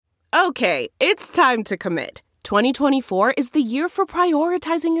Okay, it's time to commit. 2024 is the year for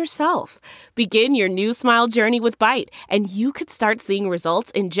prioritizing yourself. Begin your new smile journey with Byte, and you could start seeing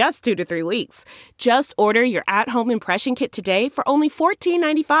results in just 2 to 3 weeks. Just order your at-home impression kit today for only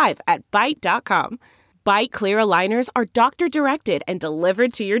 $14.95 at Byte.com. Byte Clear aligners are doctor-directed and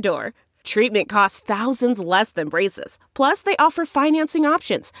delivered to your door. Treatment costs thousands less than braces. Plus, they offer financing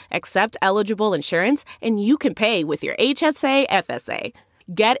options, accept eligible insurance, and you can pay with your HSA, FSA.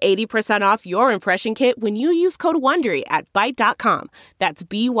 Get 80% off your impression kit when you use code WONDERY at Byte.com. That's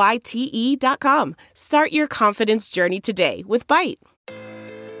BYTE.com. Start your confidence journey today with Byte.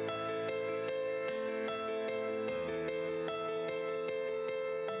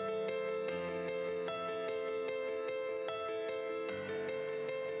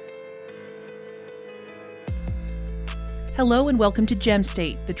 Hello and welcome to Gem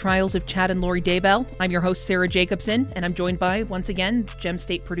State, the trials of Chad and Lori Daybell. I'm your host, Sarah Jacobson, and I'm joined by, once again, Gem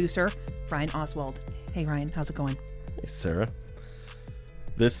State producer, Ryan Oswald. Hey, Ryan, how's it going? Hey, Sarah.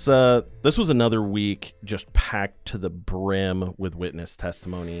 This was another week just packed to the brim with witness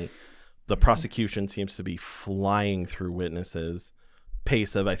testimony. The prosecution seems to be flying through witnesses.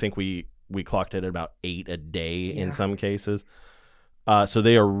 Pace of, I think we clocked it at about 8 a day in some cases. So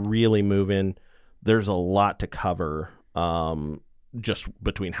they are really moving. There's a lot to cover. Just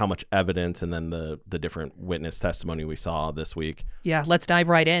between how much evidence and then the different witness testimony we saw this week. Yeah, let's dive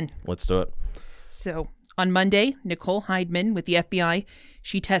right in. Let's do it. So on Monday, Nicole Heidman with the FBI,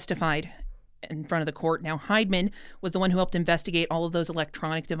 she testified in front of the court. Now, Heidman was the one who helped investigate all of those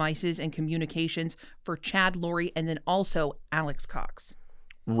electronic devices and communications for Chad, Lori, and then also Alex Cox.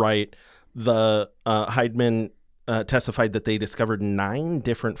 Right. The Heidman testified that they discovered 9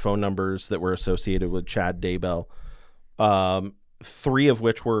 different phone numbers that were associated with Chad Daybell. 3 of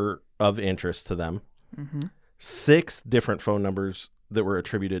which were of interest to them. 6 different phone numbers that were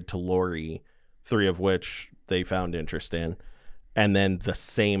attributed to Lori, 3 of which they found interest in. And then the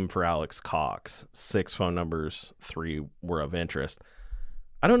same for Alex Cox. 6 phone numbers, 3 were of interest.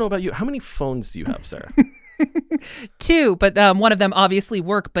 I don't know about you. How many phones do you have, Sarah? 2, but one of them obviously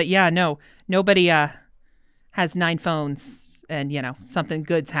work. But yeah, no, nobody has 9 phones and, something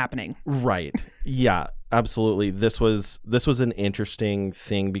good's happening. Right. Yeah. Absolutely. This was an interesting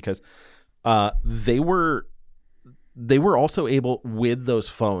thing because they were also able with those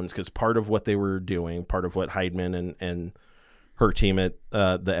phones, because part of what they were doing, part of what Heidman and her team at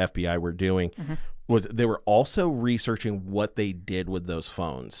the FBI were doing was they were also researching what they did with those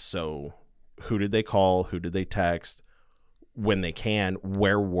phones. So who did they call? Who did they text? When they can,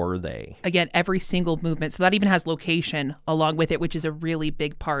 where were they? Again, every single movement. So that even has location along with it, which is a really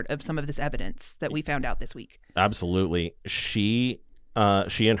big part of some of this evidence that we found out this week. Absolutely. She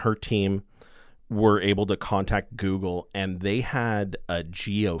and her team were able to contact Google, and they had a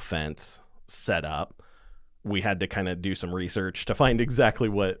geofence set up. We had to kind of do some research to find exactly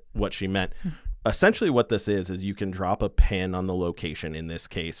what she meant. Essentially what this is you can drop a pin on the location, in this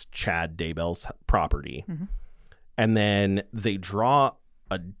case, Chad Daybell's property. And then they draw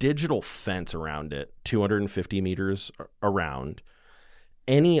a digital fence around it, 250 meters around.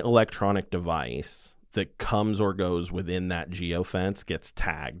 Any electronic device that comes or goes within that geofence gets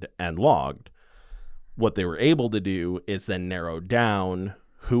tagged and logged. What they were able to do is then narrow down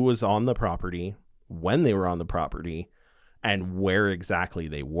who was on the property, when they were on the property, and where exactly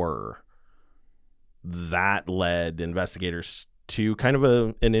they were. That led investigators to kind of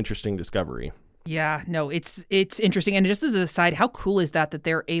an interesting discovery. Yeah, no, it's interesting. And just as an aside, how cool is that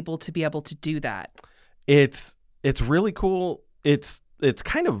they're able to do that? It's really cool. It's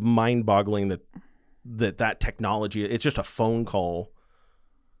kind of mind-boggling that technology, it's just a phone call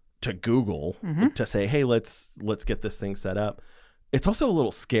to Google to say, hey, let's get this thing set up. It's also a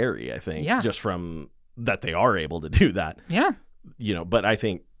little scary, I think, just from that they are able to do that. Yeah. But I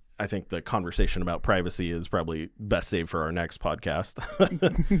think the conversation about privacy is probably best saved for our next podcast.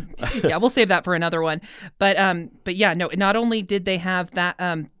 Yeah, we'll save that for another one. But yeah, no, not only did they have that,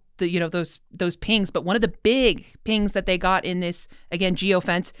 those pings, but one of the big pings that they got in this, again,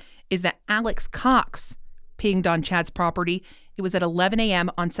 geofence, is that Alex Cox pinged on Chad's property. It was at 11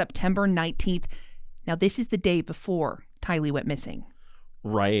 a.m. on September 19th. Now, this is the day before Tylee went missing.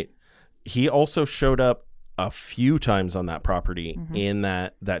 Right. He also showed up a few times on that property in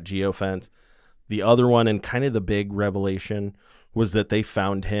that geofence. The other one, and kind of the big revelation, was that they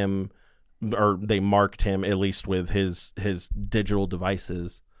found him, or they marked him, at least with his digital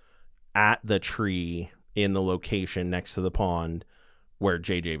devices, at the tree in the location next to the pond where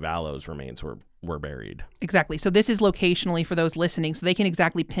J.J. Vallow's remains were buried. Exactly. So this is locationally for those listening, so they can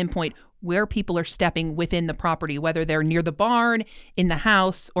exactly pinpoint where people are stepping within the property, whether they're near the barn, in the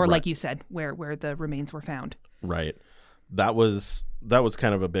house, or like you said, where the remains were found. Right. That was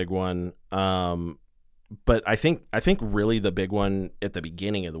kind of a big one. But I think really the big one at the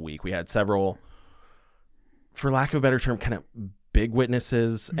beginning of the week, we had several, for lack of a better term, kind of big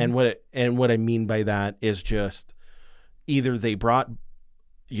witnesses. Mm-hmm. And what I mean by that is just either they brought,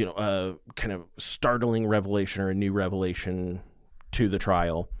 a kind of startling revelation or a new revelation to the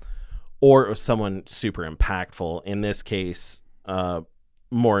trial, or it was someone super impactful. In this case, more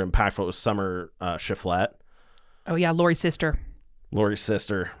impactful was Summer Shiflett. Oh yeah, Lori's sister.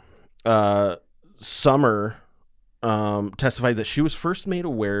 Summer testified that she was first made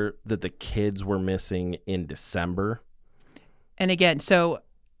aware that the kids were missing in December. And again, so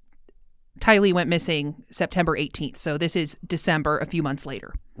Tylee went missing September 18th. So this is December, a few months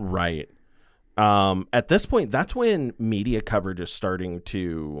later. Right. At this point, that's when media coverage is starting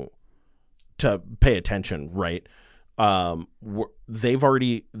to pay attention, right? They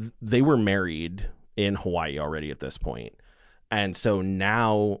were married in Hawaii already at this point. And so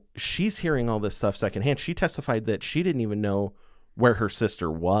now she's hearing all this stuff secondhand. She testified that she didn't even know where her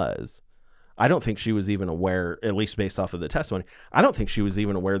sister was. I don't think she was even aware, at least based off of the testimony, I don't think she was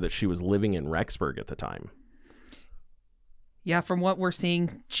even aware that she was living in Rexburg at the time. Yeah, from what we're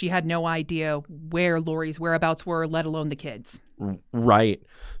seeing, she had no idea where Lori's whereabouts were, let alone the kids. Right.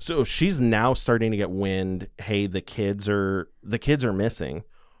 So she's now starting to get wind, hey, the kids are missing.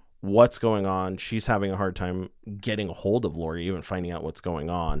 What's going on? She's having a hard time getting a hold of Lori, even finding out what's going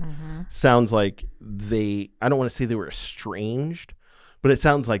on. Mm-hmm. Sounds like I don't want to say they were estranged, but it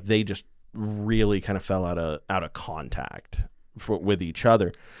sounds like they just really kind of fell out of contact with each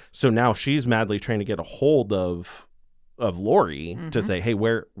other. So now she's madly trying to get a hold of Lori mm-hmm. to say, hey,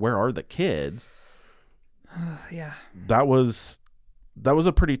 where are the kids? Yeah. That was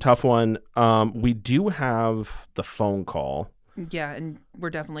a pretty tough one. We do have the phone call. Yeah, and we're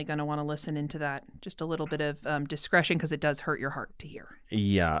definitely going to want to listen into that. Just a little bit of discretion, because it does hurt your heart to hear.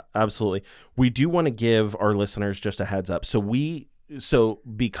 Yeah, absolutely. We do want to give our listeners just a heads up. So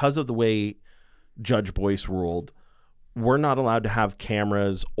because of the way Judge Boyce ruled, we're not allowed to have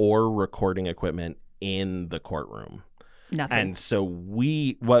cameras or recording equipment in the courtroom. Nothing. And so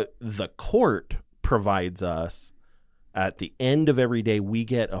what the court provides us at the end of every day, we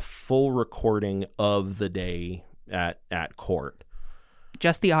get a full recording of the day at court.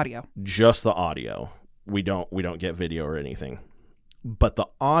 Just the audio. We don't get video or anything. But the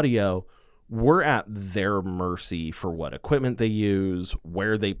audio, we're at their mercy for what equipment they use,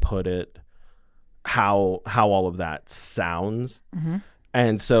 where they put it, how all of that sounds. Mm-hmm.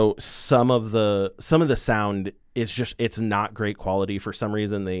 And so some of the sound is just, it's not great quality. For some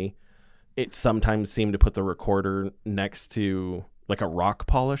reason it sometimes seem to put the recorder next to like a rock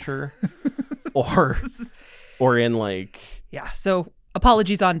polisher or in like... Yeah, so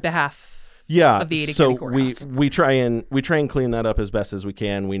apologies on behalf of the Ada County Courthouse. So we try and clean that up as best as we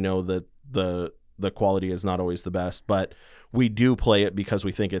can. We know that the quality is not always the best, but we do play it because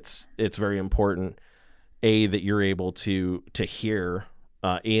we think it's very important, that you're able to hear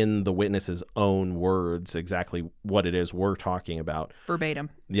in the witness's own words exactly what it is we're talking about.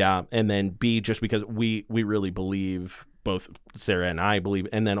 Verbatim. Yeah, and then B, just because we really believe... Both Sarah and I believe,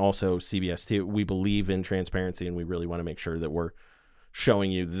 and then also CBS too, we believe in transparency, and we really want to make sure that we're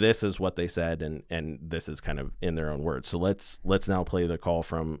showing you this is what they said, and this is kind of in their own words. So let's now play the call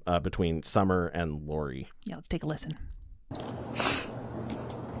from between Summer and Lori. Yeah, let's take a listen.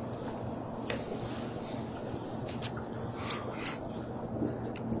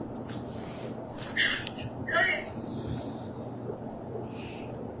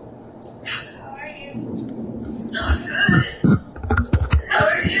 How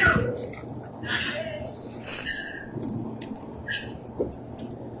are you? I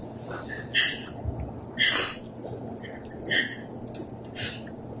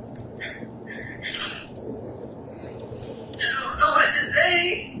don't know what to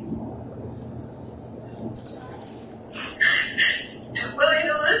say. I'm willing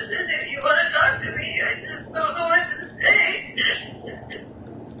to listen if you want to talk to me. I just don't know what to say.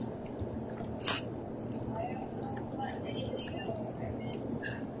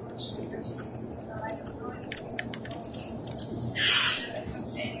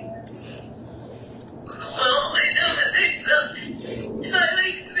 Well, I know that they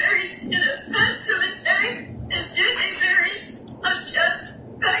Tylee buried in a fence cemetery and Judy buried on Jeff's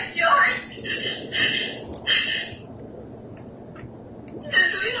backyard.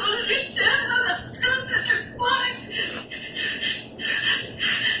 And we don't understand how that happened or why.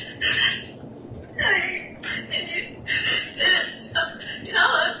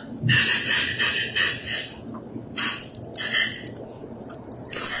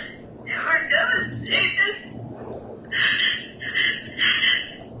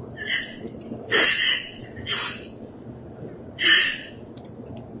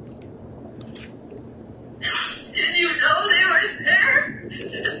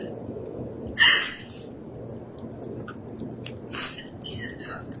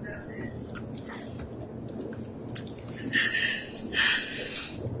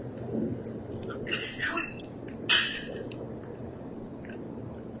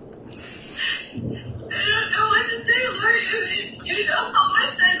 you know how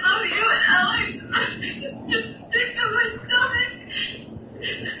much I love you and Alex. It's just sick of my stomach.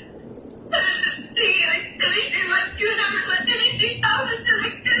 I didn't see anything like you never let anything happen to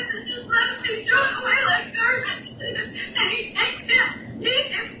the kids and just let them be thrown away like garbage.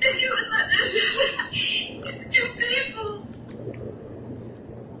 And you would let this. It's too painful.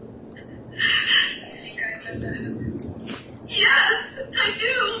 I think I let that happen. Yes, I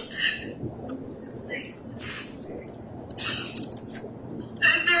do. Please.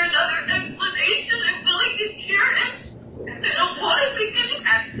 Is there another explanation? I'm willing to hear it. I don't want to think it.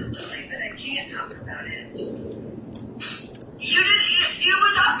 Absolutely, but I can't talk about it. You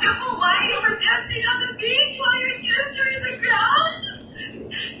went off to Hawaii. You were dancing on the beach while your kids are in the ground.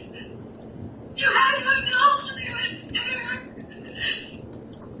 You had no know when they went there.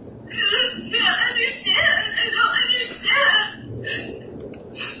 I just can't understand. I don't understand.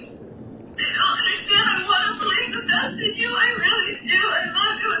 I don't understand. I want to believe the best in you. I really do. I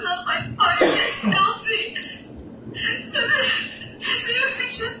love you with all my heart. It kills me. You were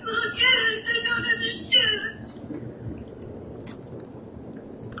just little kids. I don't understand.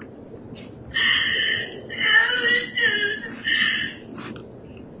 I don't understand.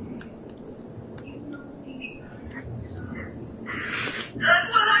 That's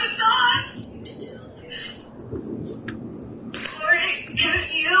what I thought. Lori, if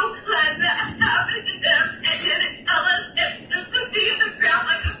you let that happen to them and didn't tell us if to be in the ground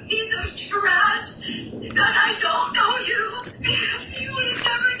like a piece of trash, then I don't know you because you would have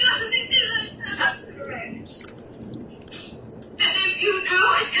never done anything like that. That's correct. And if you knew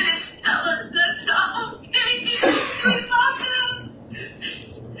and didn't tell us, that's not okay. We love them.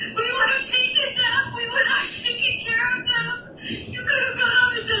 We would have taken them. We would have taken care of them. You could have gone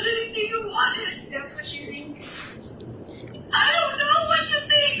out and done anything you wanted. That's what you think? I don't know what to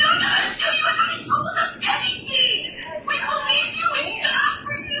think. No, you haven't told us anything. We believe you. We stood up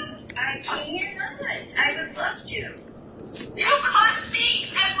for you. I cannot. I would love to. You cut me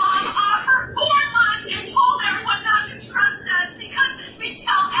and Mom off for 4 months and told everyone not to trust us because we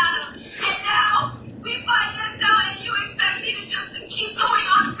tell Adam. And now we find this out and you expect me to just keep going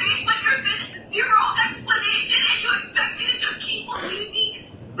on faith when there's been zero explanation and you expect me to just keep believing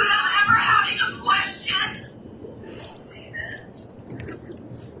without ever having a question?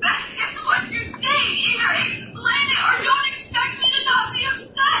 That is what you're saying. Either explain it or don't expect me to not be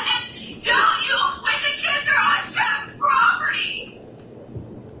upset and tell you when the kids are on Jeff's property.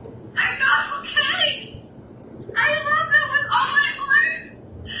 I'm not okay. I love them with all my heart.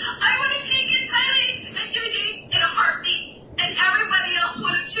 I would have taken Tylee and JJ in a heartbeat, and everybody else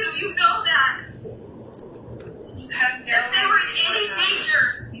would have too. You know that. You have no. If they were in any danger.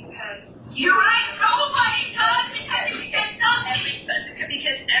 You're right. Nobody does because you get nothing.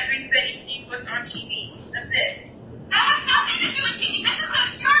 Because everybody sees what's on TV. That's it. That has nothing to do with TV. This is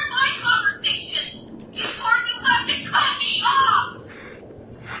your and my conversations. Before you left and cut me off.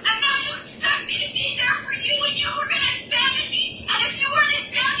 And now you expect me to be there for you when you were going to abandon me. And if you weren't in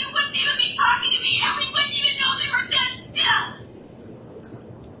jail, you wouldn't even be talking to me. And we wouldn't even know they were dead still.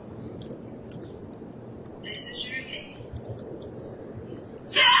 This is your opinion.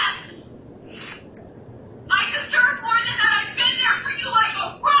 Yes. I deserve more than that. I've been there for you like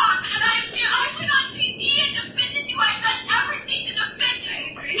a rock, and I went on TV and defended you. I've done everything to defend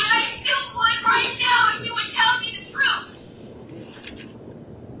you, and I still would right now if you would tell me the truth.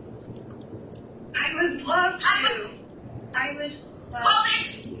 I would love to. I would love. Well, then,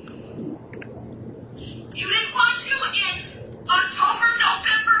 you didn't want to in October,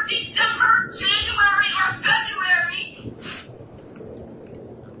 November, December, January, or February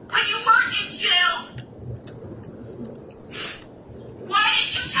when you weren't in jail. Why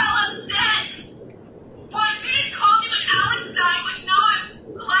didn't you tell us then? Why you didn't call me when Alex died, which now I'm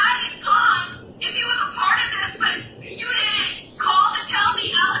glad it's gone, if he was a part of this, but you didn't call to tell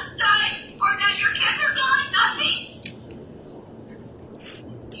me Alex died or that your kids are gone? Nothing?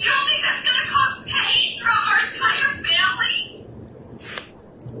 You don't think that's going to cause pain throughout our entire family?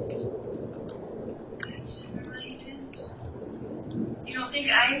 You don't think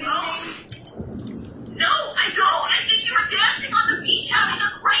I know? No, I don't. I think you were dancing on the beach having a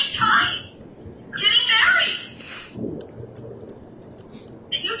great time. Getting married.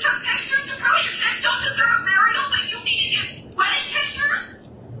 And you took pictures to prove your kids don't deserve a burial, but you need to get wedding pictures?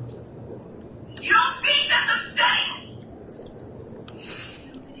 You don't think that's upsetting?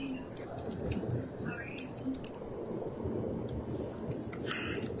 Nobody knows. Sorry.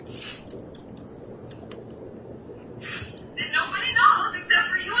 And nobody knows except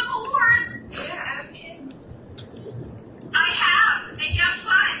for you and the Lord. Yeah, ask him. I have. And guess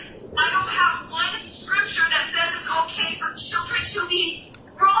what? I don't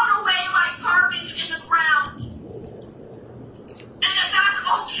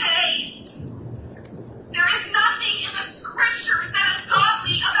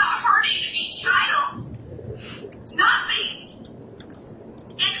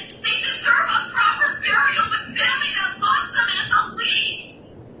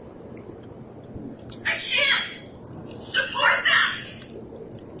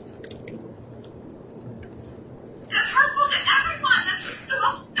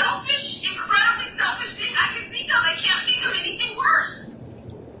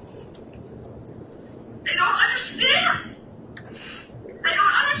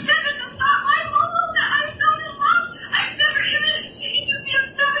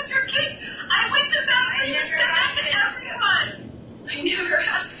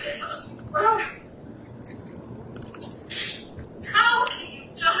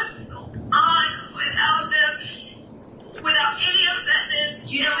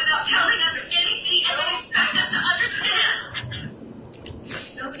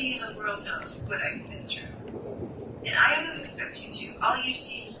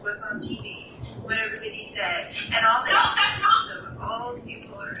it's what's on TV, what everybody said, and all this of all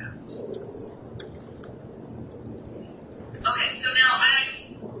people around. Okay, so now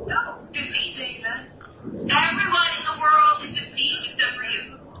no, deceived. Everyone in the world is deceived except for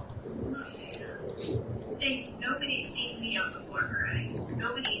you. Say, nobody's seen me on the floor crying.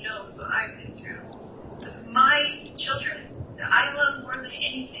 Nobody knows what I've been through. My children, I love more than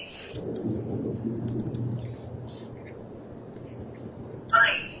anything.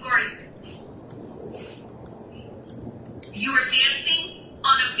 Lori, you were dancing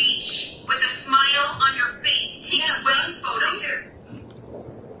on a beach with a smile on your face, taking wedding photos.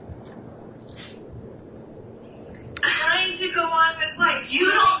 Trying to go on with life.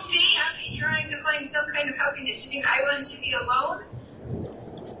 You don't see me trying to find some kind of happiness. You think I wanted to be alone?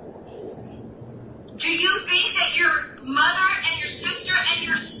 Do you think that your mother and your sister and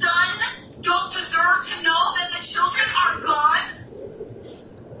your son don't deserve to know that the children are gone?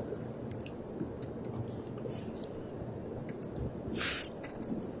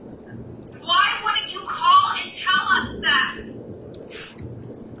 Why wouldn't you call and tell us that?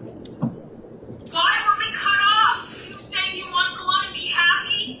 Why were we cut off? You saying you want to go on and be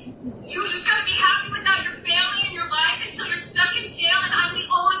happy? You're just going to be happy without your family and your life until you're stuck in jail and I'm the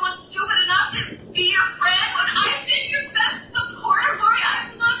only one stupid enough to be your friend when I've been your best supporter, Lori.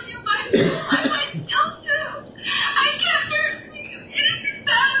 I've loved you my whole life. I still do. I can't bear to see anything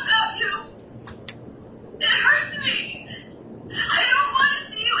bad about you. It hurts me. I don't want to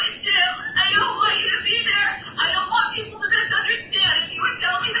see you in jail. I don't want you to be there. I don't want people to misunderstand. If you would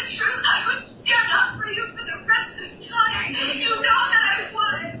tell me the truth, I would stand up for you for the rest of the time. You know that I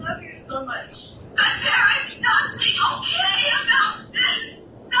would. I love you so much. But there is nothing okay about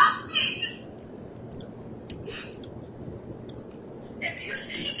this. Nothing. If you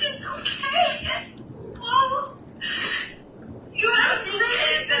think it's okay, well, you have to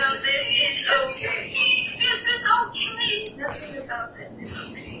say about this. It's okay. This is okay. Nothing about this is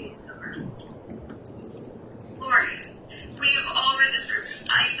okay, Summer. Lori, we've all read the scriptures.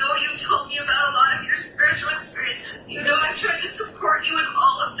 I know you told me about a lot of your spiritual experiences. You know I've tried to support you in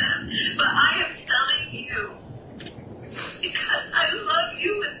all of them. But I am telling you, because I love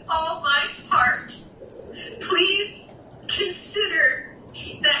you with all my heart, please consider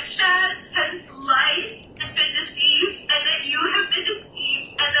that Chad has lied and been deceived, and that you have been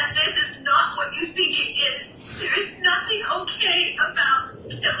deceived, and that this is not what you think it is. There is nothing okay about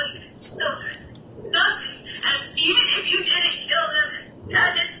killing children. Nothing. And even if you didn't kill them, and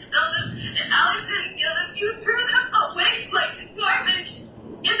Dad didn't kill them, and Alex didn't kill them, you threw them away like garbage in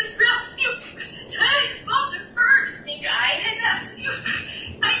the ground. You tried all the birds. You think I did that to you?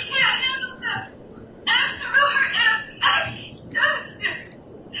 I can't handle that. And threw her and I stabbed her.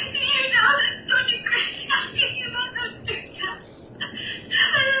 You know that's such a great guy. You let them do that. I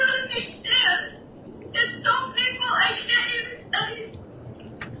don't understand. It's so painful. I can't even tell you.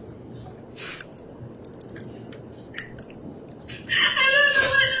 I don't know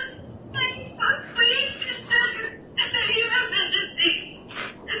what else to say, but please consider that you have been deceived.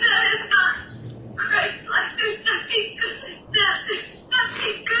 And that is not Christ-like. There's nothing good in that. There's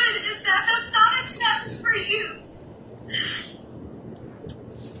nothing good in that. That's not a test for you.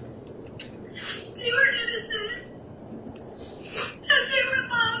 They were innocent. And they were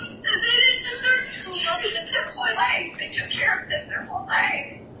loved. And they didn't deserve to be loved their whole life. They took care of them their whole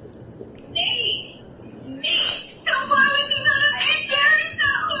life. Me. Then why would you let me carry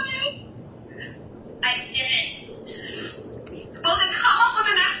that way? I didn't. Well, then come up with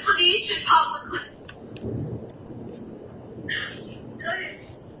an explanation publicly. Okay.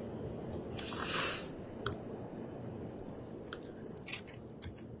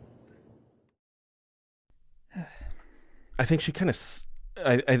 I think she kind of,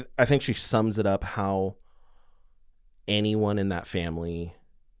 I think she sums it up how anyone in that family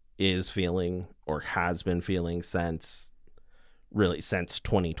is feeling or has been feeling since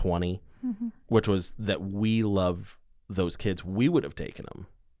 2020, which was that we love those kids. We would have taken them.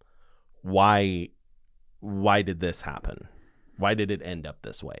 Why did this happen? Why did it end up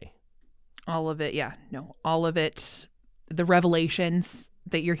this way? All of it. Yeah, no, all of it. The revelations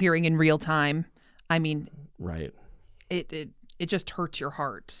that you're hearing in real time. I mean, right. It just hurts your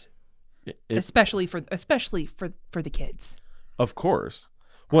heart, especially for the kids. Of course.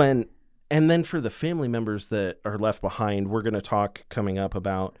 And then for the family members that are left behind, we're going to talk coming up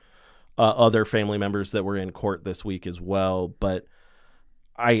about other family members that were in court this week as well. But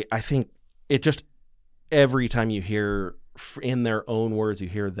I think it just, every time you hear in their own words, you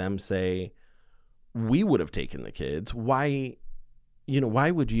hear them say, we would have taken the kids. Why did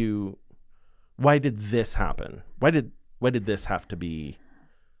this happen? Why did this have to be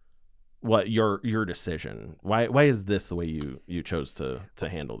what your decision? Why is this the way you chose to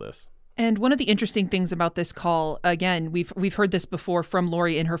handle this? And one of the interesting things about this call, again, we've heard this before from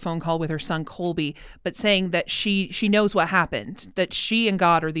Lori in her phone call with her son Colby, but saying that she knows what happened, that she and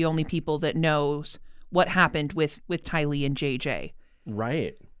God are the only people that knows what happened with Tylee and JJ.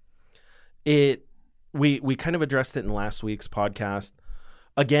 Right. We kind of addressed it in last week's podcast.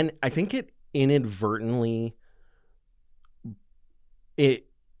 Again, I think it inadvertently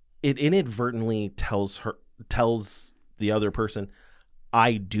tells the other person,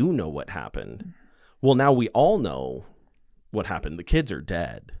 I do know what happened. Well, now we all know what happened. The kids are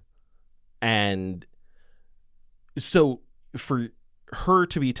dead. And so for her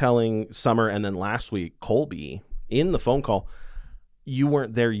to be telling Summer and then last week Colby in the phone call, you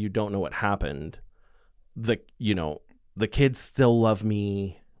weren't there, you don't know what happened. The kids still love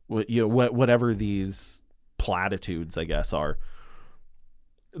me. Whatever these platitudes, I guess, are.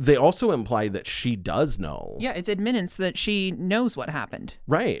 They also imply that she does know. Yeah, it's admittance that she knows what happened.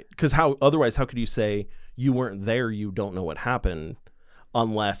 Right. Because how could you say you weren't there, you don't know what happened,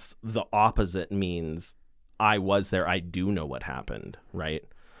 unless the opposite means I was there, I do know what happened, right?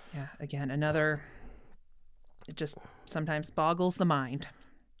 Yeah, again, it just sometimes boggles the mind.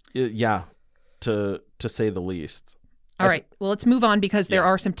 Yeah, to say the least. All right. Well, let's move on because there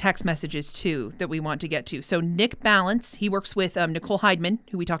are some text messages, too, that we want to get to. So Nick Balance, he works with Nicole Heidman,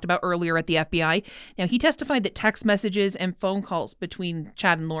 who we talked about earlier at the FBI. Now, he testified that text messages and phone calls between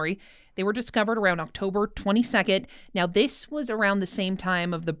Chad and Lori, they were discovered around October 22nd. Now, this was around the same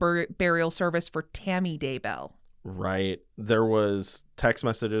time of the burial service for Tammy Daybell. Right. There was text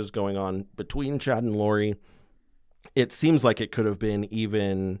messages going on between Chad and Lori. It seems like it could have been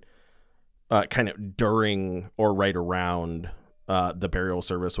even kind of during or right around the burial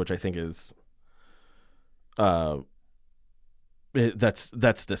service, which I think is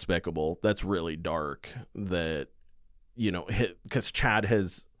that's despicable. That's really dark. That, because Chad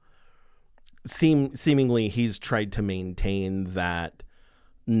has seemingly he's tried to maintain that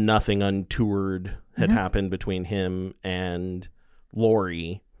nothing untoward had happened between him and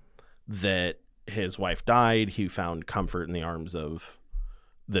Lori, that his wife died. He found comfort in the arms of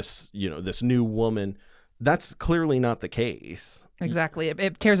this new woman. That's clearly not the case. Exactly.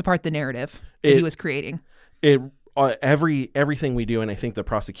 It tears apart the narrative that he was creating. Everything we do, and I think the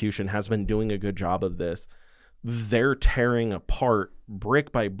prosecution has been doing a good job of this, they're tearing apart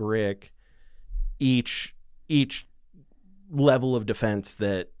brick by brick each level of defense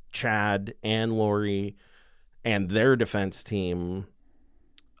that Chad and Lori and their defense team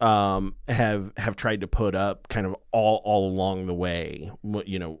have tried to put up kind of all along the way,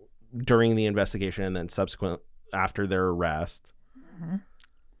 during the investigation and then subsequent after their arrest. Mm-hmm.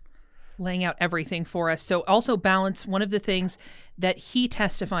 Laying out everything for us. So also Balance, one of the things that he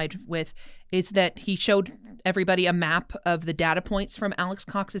testified with is that he showed everybody a map of the data points from Alex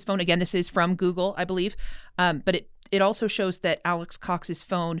Cox's phone. Again, this is from Google, I believe. But it also shows that Alex Cox's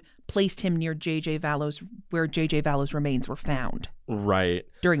phone placed him near J.J. Vallows, where J.J. Vallows' remains were found. Right.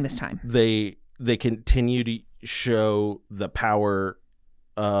 During this time. They continue to show the power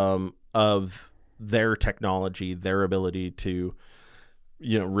of their technology, their ability to,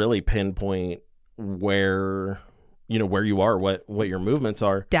 really pinpoint where you are, what your movements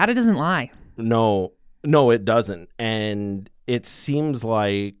are. Data doesn't lie. No, it doesn't. And it seems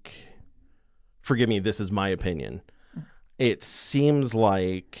like, forgive me, this is my opinion. It seems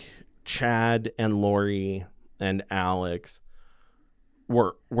like Chad and Lori and Alex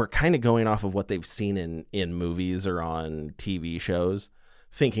were kind of going off of what they've seen in movies or on TV shows,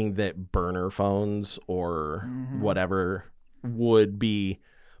 thinking that burner phones or whatever would be,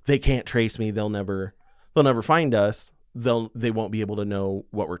 they can't trace me, they'll never find us, they won't be able to know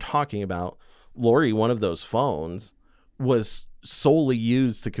what we're talking about. Lori, one of those phones, was solely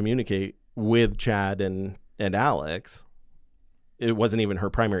used to communicate with Chad and Alex. It wasn't even her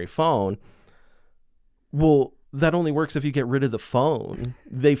primary phone. Well, that only works if you get rid of the phone.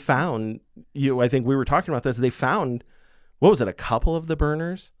 They found, I think we were talking about this, they found, what was it, a couple of the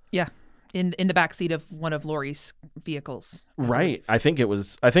burners? Yeah. In the backseat of one of Lori's vehicles. Right. I think it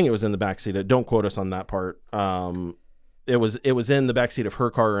was in the backseat. Don't quote us on that part. It was in the backseat of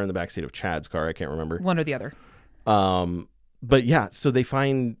her car or in the backseat of Chad's car. I can't remember. One or the other. But yeah, so they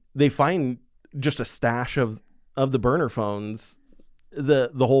find just a stash of the burner phones. The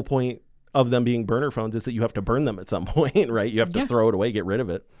whole point of them being burner phones is that you have to burn them at some point, right? You have to throw it away, get rid of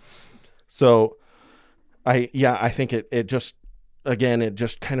it. So I think it just, again, it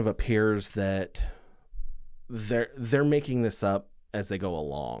just kind of appears that they're making this up as they go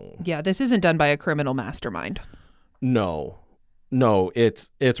along. Yeah, this isn't done by a criminal mastermind. No, No,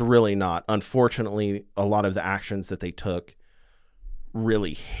 it's really not. Unfortunately, a lot of the actions that they took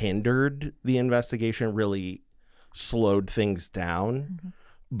really hindered the investigation, really slowed things down,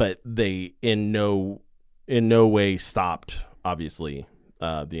 but they in no way stopped, obviously,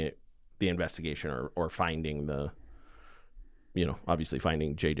 the investigation or finding obviously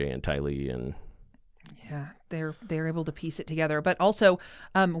finding JJ and Tylee. And yeah, they're able to piece it together. But also,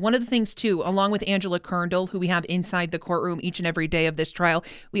 one of the things too, along with Angela Kerndl, who we have inside the courtroom each and every day of this trial,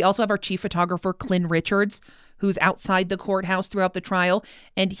 we also have our chief photographer, Clint Richards, who's outside the courthouse throughout the trial.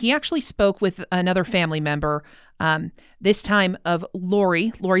 And he actually spoke with another family member, this time of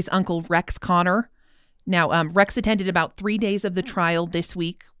Lori's uncle, Rex Connor. Now, Rex attended about 3 days of the trial this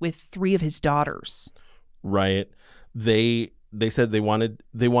week with 3 of his daughters. Right. They said they wanted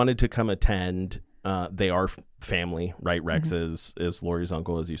to come attend. They are family, right? Rex is Lori's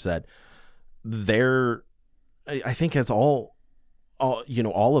uncle, as you said. I think it's all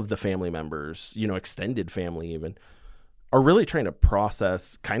of the family members, extended family even, are really trying to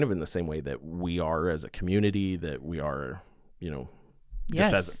process kind of in the same way that we are as a community, that we are,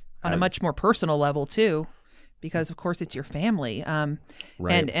 yes, just on a much more personal level too, because of course it's your family.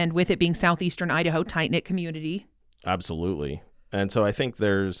 Right. And with it being southeastern Idaho, tight-knit community. Absolutely. And so I think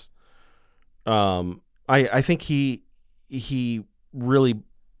there's, I think he really,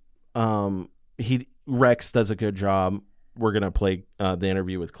 Rex does a good job. We're going to play the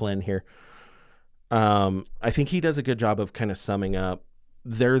interview with Clint here. I think he does a good job of kind of summing up.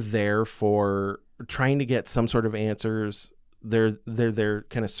 They're there for trying to get some sort of answers. They're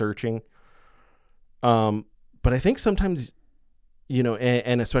kind of searching. But I think sometimes,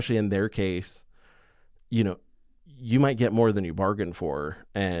 and especially in their case, you might get more than you bargained for.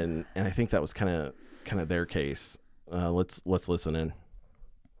 And I think that was kind of their case. Let's listen in.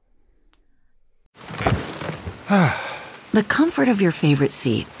 The comfort of your favorite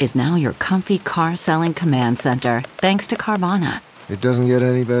seat is now your comfy car selling command center, thanks to Carvana. It doesn't get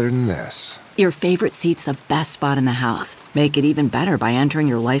any better than this. Your favorite seat's the best spot in the house. Make it even better by entering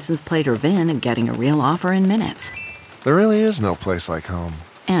your license plate or VIN and getting a real offer in minutes. There really is no place like home.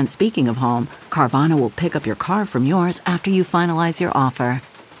 And speaking of home, Carvana will pick up your car from yours after you finalize your offer.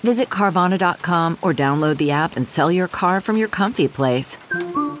 Visit Carvana.com or download the app and sell your car from your comfy place.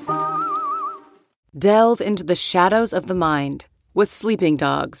 Delve into the shadows of the mind with Sleeping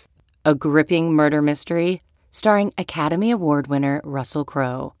Dogs, a gripping murder mystery starring Academy Award winner Russell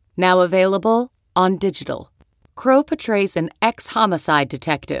Crowe. Now available on digital. Crowe portrays an ex-homicide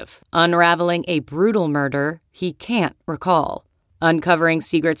detective unraveling a brutal murder he can't recall. Uncovering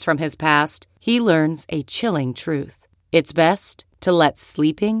secrets from his past, he learns a chilling truth. It's best to let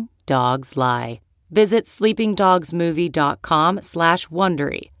sleeping dogs lie. Visit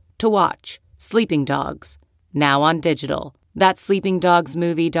sleepingdogsmovie.com/Wondery to watch Sleeping Dogs, now on digital. That's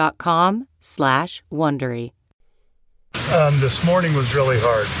sleepingdogsmovie.com/Wondery. This morning was really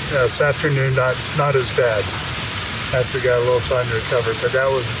hard. This afternoon, not as bad. After got a little time to recover, but that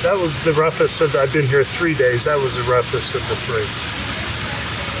was the roughest of. I've been here 3 days. That was the roughest of the 3.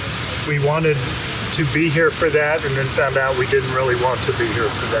 We wanted to be here for that, and then found out we didn't really want to be here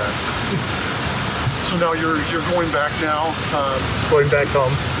for that. So now you're going back now. Going back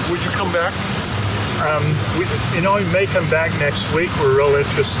home. Will you come back? We may come back next week. We're real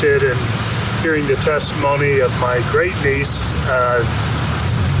interested in hearing the testimony of my great niece,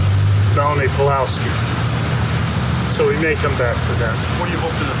 Melanie Pulowski. So we may come back for that. What do you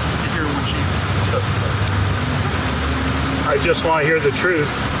hope to hear when she testifies? I just want to hear the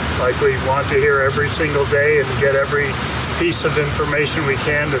truth, like we want to hear every single day, and get every piece of information we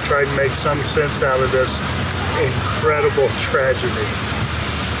can to try to make some sense out of this incredible tragedy.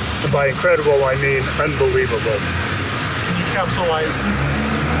 And by incredible, I mean unbelievable. Can you capsulize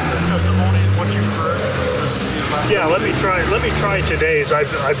the testimony and what you've heard? Yeah, let me try today's. I'm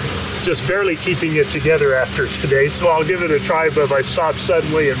just barely keeping it together after today, so I'll give it a try. But if I stop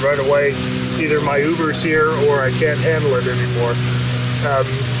suddenly and run away, either my Uber's here or I can't handle it anymore.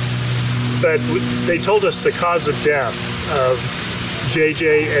 But they told us the cause of death of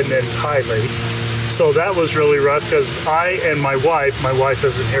JJ and then Tylee. So that was really rough because I and my wife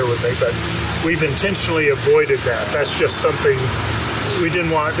isn't here with me, but we've intentionally avoided that. That's just something we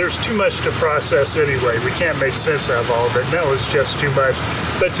didn't want. There's too much to process anyway. We can't make sense out of all of it. That was just too much.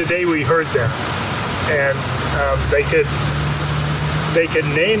 But today we heard them, and they could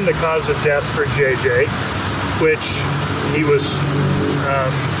name the cause of death for JJ, which he was.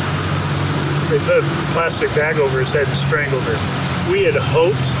 They put a plastic bag over his head and strangled him. We had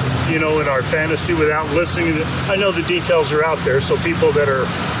hoped, in our fantasy, without listening. I know the details are out there, so people that are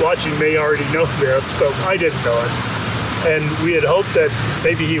watching may already know this, but I didn't know it. And we had hoped that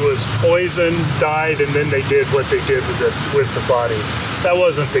maybe he was poisoned, died, and then they did what they did with the body. That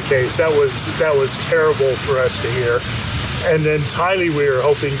wasn't the case. That was terrible for us to hear. And then Tylee, we were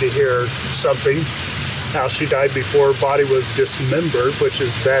hoping to hear something, how she died before her body was dismembered, which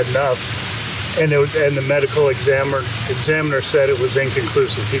is bad enough. And the medical examiner said it was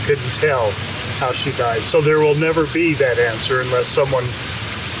inconclusive. He couldn't tell how she died. So there will never be that answer unless someone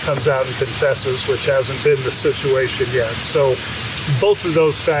comes out and confesses, which hasn't been the situation yet. So both of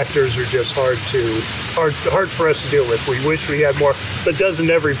those factors are just hard for us to deal with. We wish we had more, but doesn't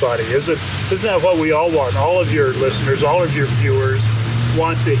everybody? Isn't that what we all want? All of your listeners, all of your viewers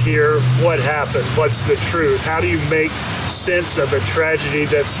want to hear what happened, what's the truth. How do you make sense of a tragedy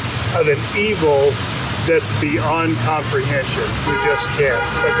that's of an evil that's beyond comprehension? We just can't.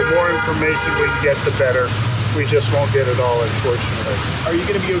 But the more information we can get, the better. We just won't get it all, unfortunately. Are you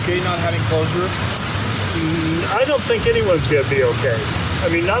going to be okay not having closure? I don't think anyone's going to be okay. I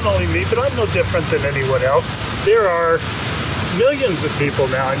mean, not only me, but I'm no different than anyone else. There are millions of people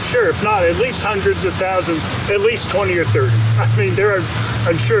now, I'm sure, if not at least hundreds of thousands, at least 20 or 30. I mean,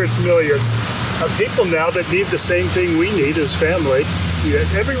 I'm sure it's millions of people now that need the same thing we need as family.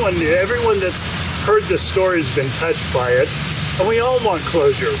 Everyone that's heard this story has been touched by it, and we all want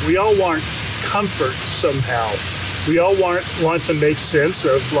closure. We all want comfort somehow. We all want to make sense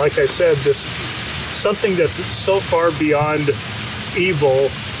of, like I said, this something that's so far beyond evil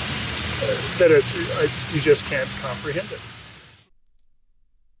that you just can't comprehend it.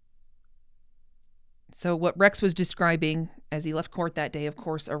 So what Rex was describing as he left court that day, of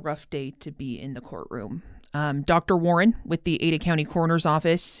course, a rough day to be in the courtroom. Dr. Warren with the Ada County Coroner's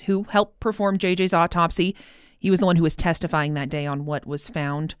Office, who helped perform JJ's autopsy, he was the one who was testifying that day on what was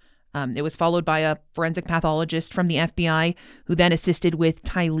found. It was followed by a forensic pathologist from the FBI who then assisted with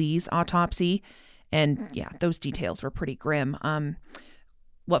Tylee's autopsy. And yeah, those details were pretty grim.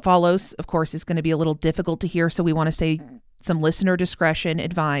 What follows, of course, is going to be a little difficult to hear. So we want to say some listener discretion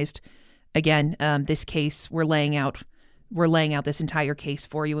advised. Again, this case, we're laying out this entire case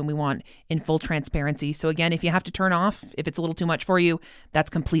for you, and we want in full transparency. So again, if you have to turn off, if it's a little too much for you, that's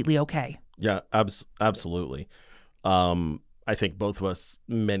completely okay. Yeah, absolutely. I think both of us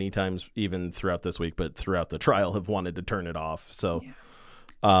many times, even throughout this week, but throughout the trial, have wanted to turn it off. So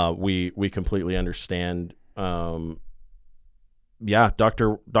we completely understand. Dr.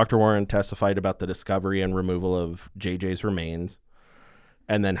 Warren testified about the discovery and removal of JJ's remains,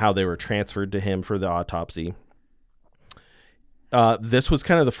 and then how they were transferred to him for the autopsy. This was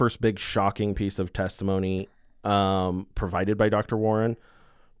kind of the first big shocking piece of testimony provided by Dr. Warren,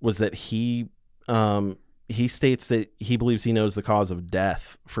 was that he states that he believes he knows the cause of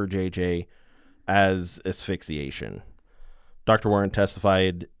death for JJ as asphyxiation. Dr. Warren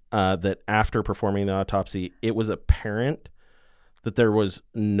testified that after performing the autopsy, it was apparent that there was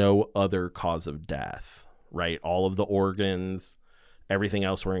no other cause of death, right? All of the organs, everything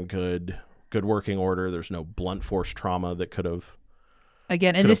else were in good working order. There's no blunt force trauma that could have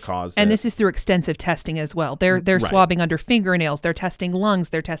caused it. This is through extensive testing as well. They're swabbing under fingernails. They're testing lungs.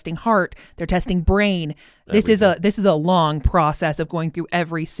 They're testing heart. They're testing brain. This is a long process of going through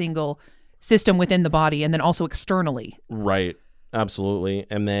every single system within the body, and then also externally. Right. Absolutely.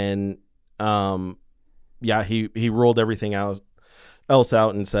 And then, he ruled everything else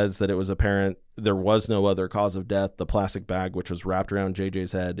out and says that it was apparent there was no other cause of death. The plastic bag, which was wrapped around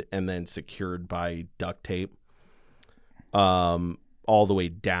JJ's head and then secured by duct tape, all the way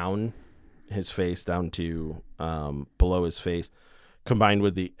down his face, down to below his face, combined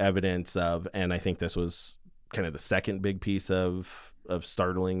with the evidence of, and I think this was kind of the second big piece of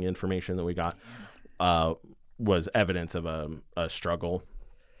startling information that we got, was evidence of a struggle.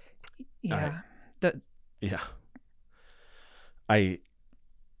 Yeah.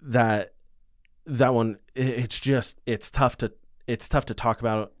 That one, it's tough to talk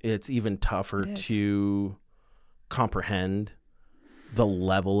about. It's even tougher to comprehend the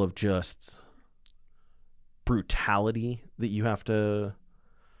level of just brutality that you have to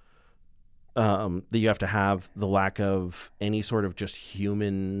have, the lack of any sort of just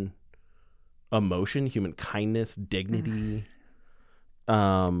human emotion, human kindness, dignity.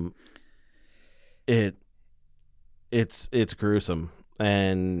 It's gruesome,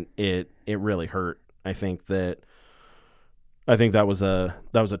 and it really hurt. I think that was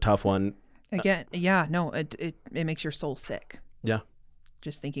a tough one. Again, it makes your soul sick. Yeah.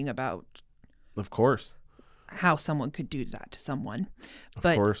 Just thinking about, of course, how someone could do that to someone.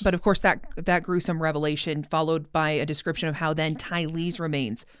 But of course that gruesome revelation followed by a description of how then Tylee's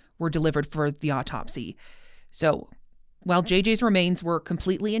remains were delivered for the autopsy. So while JJ's remains were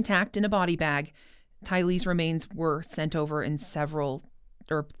completely intact in a body bag, Tylee's remains were sent over in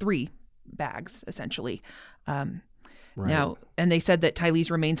 3 bags, essentially. Now, and they said that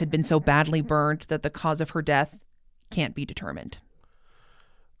Tylee's remains had been so badly burned that the cause of her death can't be determined.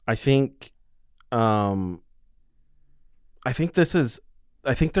 I think there's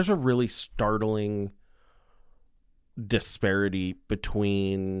a really startling disparity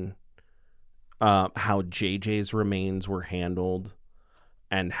between how JJ's remains were handled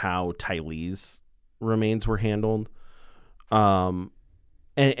and how Tylee's remains were handled. And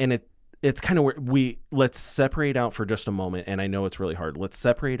it's kind of where let's separate out for just a moment. And I know it's really hard. Let's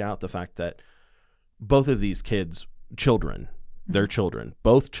separate out the fact that both of these children,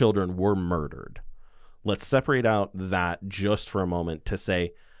 both children were murdered. Let's separate out that just for a moment to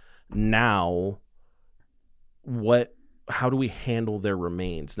say, now, how do we handle their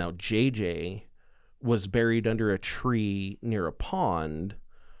remains? Now, JJ was buried under a tree near a pond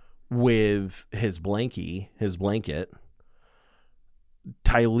with his blanket.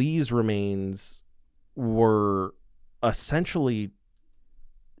 Tylee's remains were essentially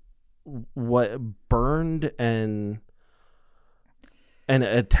burned and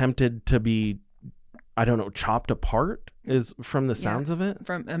attempted to be, I don't know, chopped apart is from the sounds of it.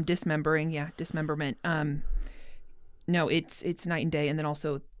 From dismemberment. No, it's night and day, and then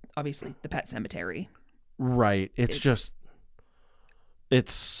also obviously the pet cemetery. Right. It's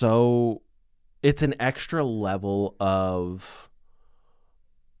an extra level of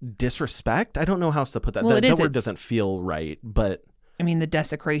disrespect. I don't know how else to put that. That word doesn't feel right, but I mean, the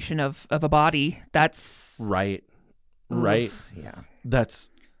desecration of a body, that's right. Yeah. That's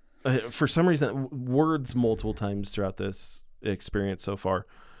for some reason, words multiple times throughout this experience so far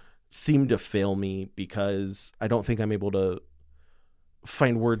seem to fail me because I don't think I'm able to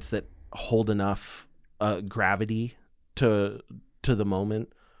find words that hold enough gravity to the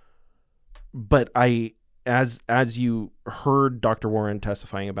moment. But as you heard Dr. Warren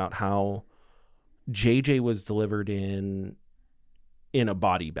testifying about how JJ was delivered in a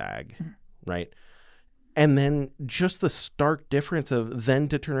body bag, right? And then just the stark difference of then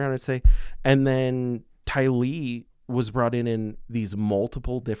to turn around and say, and then Tylee was brought in these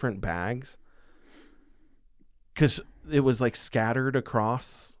multiple different bags because it was like scattered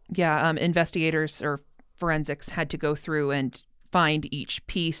across. Yeah. Investigators or forensics had to go through and find each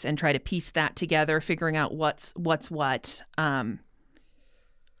piece and try to piece that together, figuring out what's what.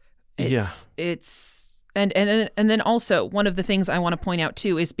 It's and then also one of the things I want to point out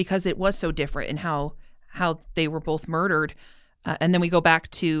too is because it was so different in how they were both murdered. And then we go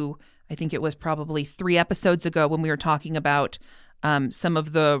back to, I think it was probably 3 episodes ago when we were talking about some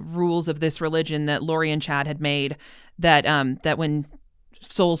of the rules of this religion that Lori and Chad had made that when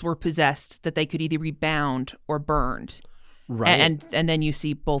souls were possessed, that they could either be bound or burned. Right. And then you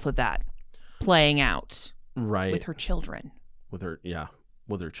see both of that playing out. Right. With her children. With her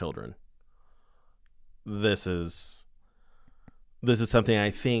children. This is something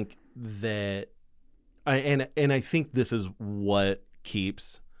I think that I think this is what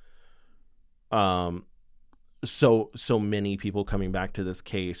keeps so many people coming back to this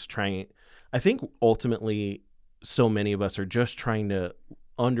case I think ultimately so many of us are just trying to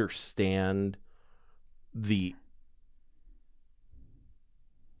understand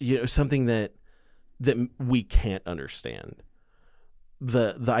something that we can't understand.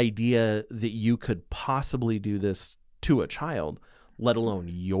 The idea that you could possibly do this to a child, let alone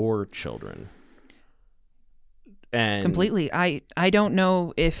your children. And completely. I don't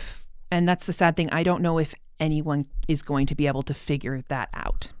know if, and that's the sad thing, I don't know if anyone is going to be able to figure that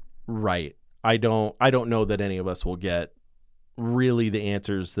out. Right. I don't know that any of us will get really the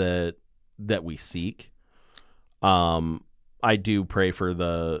answers that we seek. I do pray for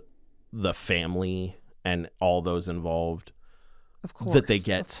the family and all those involved, of course, that they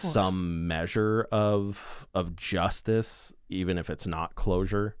get some measure of justice, even if it's not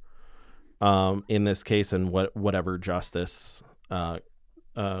closure. In this case, and whatever justice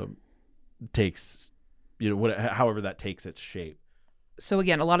takes, however that takes its shape. So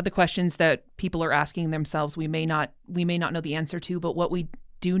again, a lot of the questions that people are asking themselves, we may not know the answer to, but what we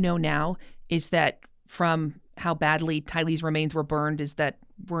do know now is that from how badly Tylee's remains were burned is that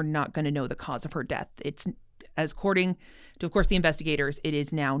we're not going to know the cause of her death. It's, as according to, of course, the investigators, it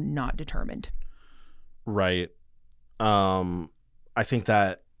is now not determined. Right. I think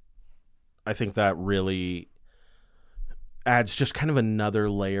that really adds just kind of another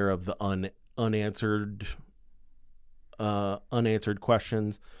layer of the unanswered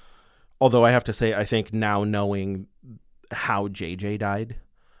questions. Although I have to say, I think now knowing how JJ died,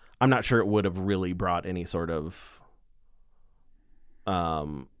 I'm not sure it would have really brought any sort of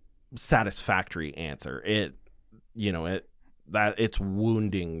satisfactory answer. It's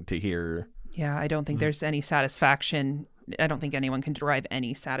wounding to hear. Yeah, I don't think there's any satisfaction. I don't think anyone can derive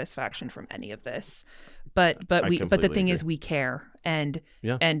any satisfaction from any of this. But the thing is, we care, and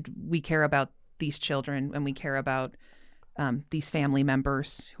we care about these children, and we care about these family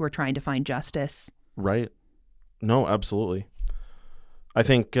members who are trying to find justice. Right. No, absolutely. I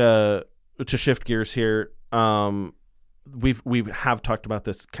think to shift gears here, we have talked about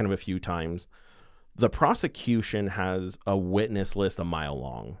this kind of a few times. The prosecution has a witness list a mile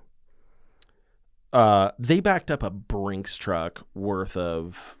long. They backed up a Brinks truck worth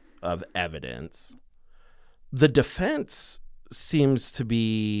of evidence. The defense seems to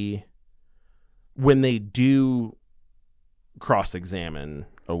be, when they do cross-examine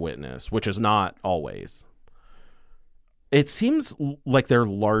a witness, which is not always, it seems like they're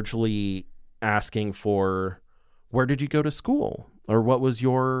largely asking for, where did you go to school? Or what was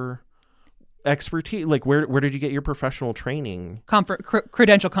your expertise? Like, where did you get your professional training?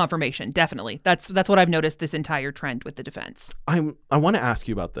 Credential confirmation, definitely. That's what I've noticed this entire trend with the defense. I want to ask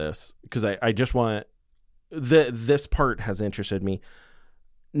you about this because I just want this part has interested me.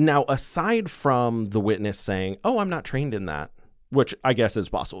 Now, aside from the witness saying, "Oh, I'm not trained in that," which I guess is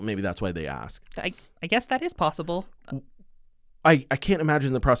possible. Maybe that's why they ask. I guess that is possible. I can't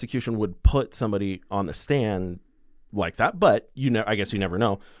imagine the prosecution would put somebody on the stand like that, but I guess you never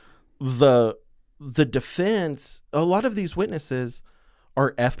know. The defense, a lot of these witnesses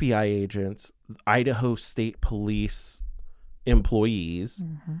are FBI agents, Idaho State Police employees.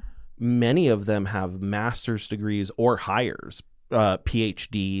 Mm-hmm. Many of them have master's degrees or higher,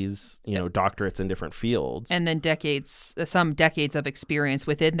 PhDs, doctorates in different fields. And then some decades of experience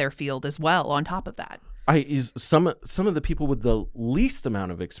within their field as well on top of that. Some of the people with the least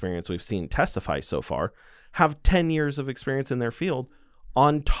amount of experience we've seen testify so far have 10 years of experience in their field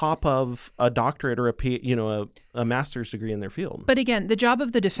on top of a doctorate or a master's degree in their field. But again, the job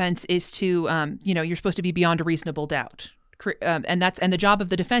of the defense is to, you're supposed to be beyond a reasonable doubt. And the job of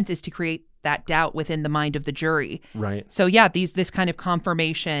the defense is to create that doubt within the mind of the jury. Right. So yeah, this kind of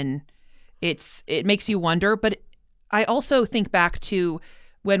confirmation, it makes you wonder. But I also think back to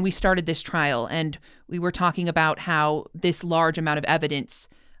when we started this trial and we were talking about how this large amount of evidence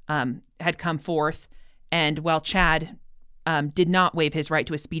had come forth. And while Chad did not waive his right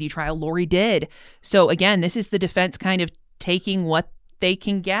to a speedy trial, Lori did. So again, this is the defense kind of taking what they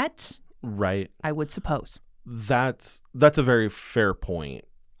can get. Right. I would suppose. That's a very fair point.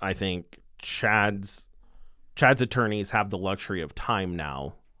 I think Chad's attorneys have the luxury of time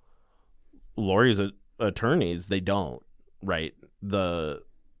now. Lori's attorneys, they don't, right? The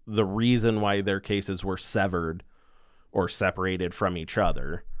reason why their cases were severed or separated from each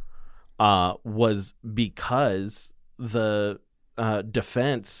other was because the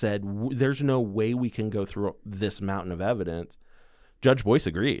defense said there's no way we can go through this mountain of evidence. Judge Boyce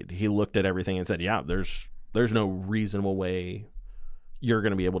agreed. He looked at everything and said, yeah, there's no reasonable way you're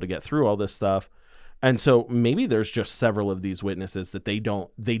going to be able to get through all this stuff. And so maybe there's just several of these witnesses that they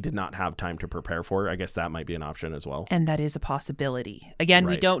did not have time to prepare for. I guess that might be an option as well. And that is a possibility. Again,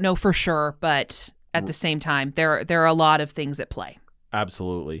 right. We don't know for sure, but at the same time, there are a lot of things at play.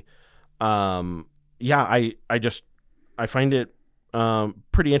 Absolutely. I find it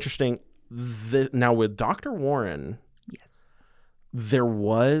pretty interesting. Now with Dr. Warren, yes, there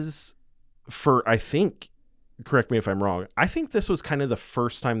was, I think, correct me if I'm wrong, I think this was kind of the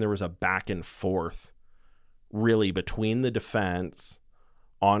first time there was a back and forth really between the defense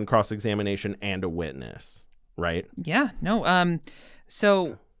on cross-examination and a witness, right? Yeah, no.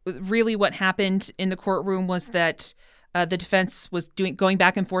 So really what happened in the courtroom was that the defense was going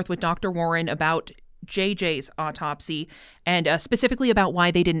back and forth with Dr. Warren about JJ's autopsy and specifically about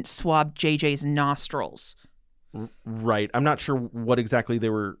why they didn't swab JJ's nostrils. Right. I'm not sure what exactly they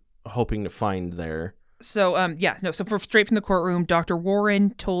were hoping to find there. So, straight from the courtroom, Dr.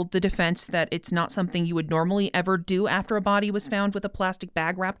 Warren told the defense that it's not something you would normally ever do after a body was found with a plastic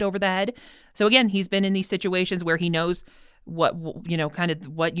bag wrapped over the head. So again, he's been in these situations where he knows what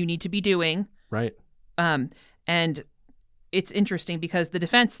you need to be doing. Right. And it's interesting because the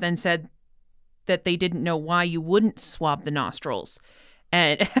defense then said that they didn't know why you wouldn't swab the nostrils.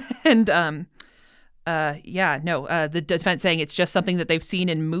 The defense saying it's just something that they've seen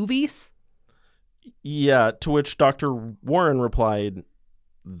in movies. Yeah, to which Dr. Warren replied,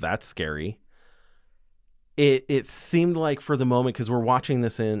 that's scary. It seemed like for the moment, because we're watching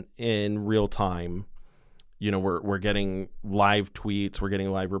this in real time, we're getting live tweets, we're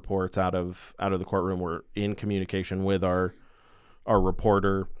getting live reports out of the courtroom. We're in communication with our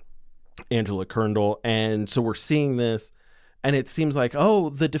reporter, Angela Kerndl. And so we're seeing this, And it seems like, oh,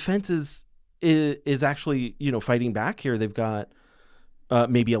 the defense is actually, fighting back here. They've got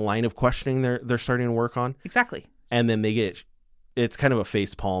maybe a line of questioning they're starting to work on. Exactly. And then it's kind of a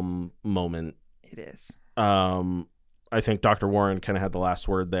facepalm moment. It is. I think Dr. Warren kind of had the last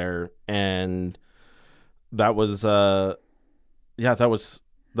word there, and that was I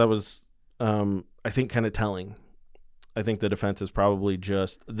think kind of telling. I think the defense is probably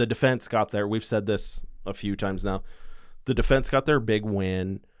the defense got there. We've said this a few times now. The defense got their big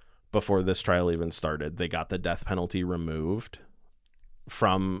win before this trial even started. They got the death penalty removed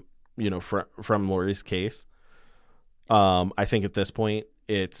from Lori's case. I think at this point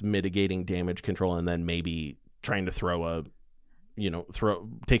it's mitigating damage control and then maybe trying to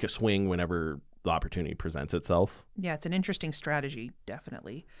take a swing whenever the opportunity presents itself. Yeah, it's an interesting strategy,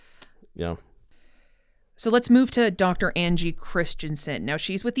 definitely. Yeah. So let's move to Dr. Angie Christensen. Now,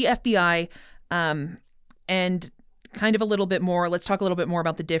 she's with the FBI, and kind of let's talk a little bit more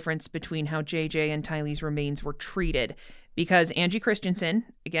about the difference between how JJ and Tylee's remains were treated. Because Angie Christensen,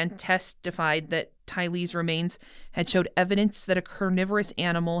 again, testified that Tylee's remains had showed evidence that a carnivorous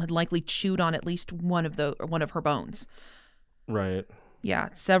animal had likely chewed on at least one of her bones. Right. Yeah,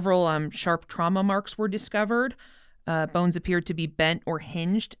 several sharp trauma marks were discovered. Bones appeared to be bent or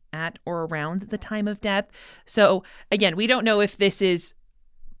hinged at or around the time of death. So, again, we don't know if this is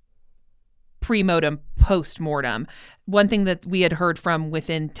pre-mortem, post-mortem. One thing that we had heard from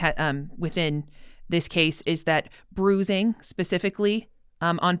within this case is that bruising, specifically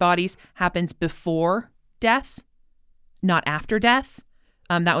on bodies, happens before death, not after death.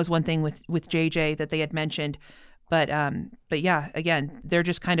 That was one thing with JJ that they had mentioned. But yeah, again, they're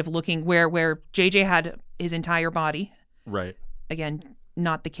just kind of looking where JJ had his entire body. Right. Again,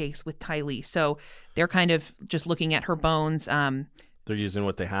 not the case with Tylee. So they're kind of just looking at her bones. They're using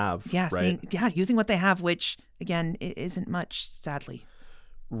what they have. Yeah, right? Using what they have, which, again, isn't much, sadly.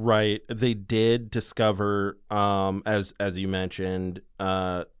 Right. They did discover, as you mentioned,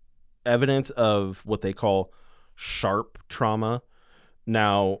 evidence of what they call sharp trauma.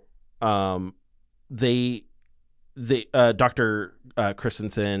 Now, Dr.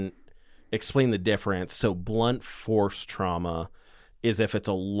 Christensen explained the difference. So blunt force trauma is if it's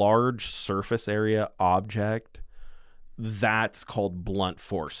a large surface area object, that's called blunt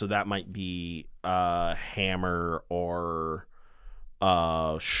force. So that might be a hammer or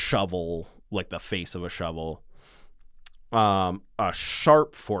a shovel, like the face of a shovel. A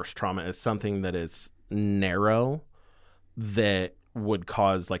sharp force trauma is something that is narrow that would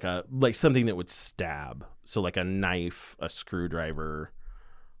cause like something that would stab. So like a knife, a screwdriver,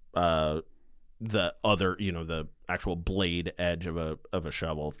 the actual blade edge of a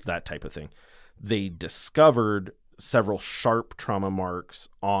shovel, that type of thing. They discovered several sharp trauma marks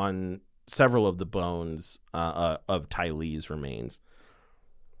on several of the bones of Tylee's remains.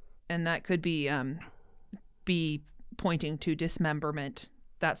 And that could be pointing to dismemberment,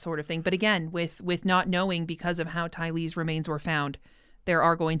 that sort of thing. But again, with not knowing because of how Tylee's remains were found, there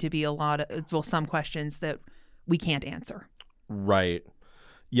are going to be some questions that we can't answer. Right.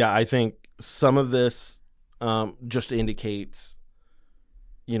 Yeah, I think some of this just indicates,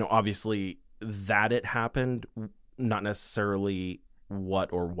 obviously that it happened, not necessarily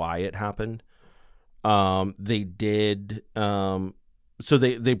what or why it happened. They did. So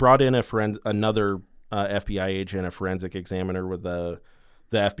they brought in another FBI agent, a forensic examiner with the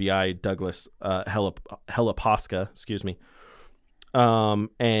FBI, Douglas Heliposka, excuse me.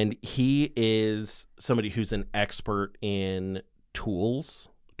 And he is somebody who's an expert in tool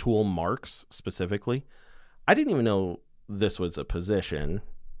marks specifically. I didn't even know this was a position.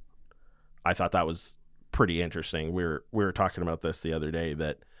 I thought that was pretty interesting. We were talking about this the other day,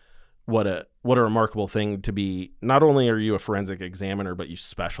 that what a remarkable thing to be. Not only are you a forensic examiner, but you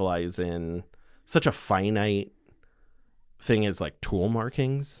specialize in such a finite thing as like tool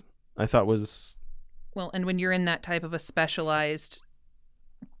markings. I thought was well, and when you're in that type of a specialized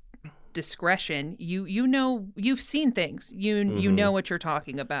discretion, you've seen things. You know what you're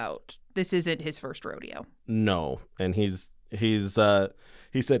talking about. This isn't his first rodeo. No, and he said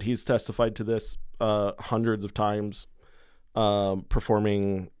he's testified to this hundreds of times,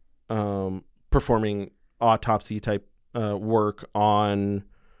 performing autopsy type work on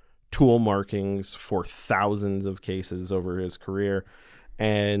tool markings for thousands of cases over his career,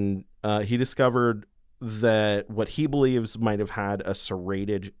 and he discovered that what he believes might have had a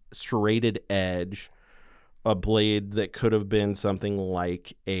serrated edge, a blade that could have been something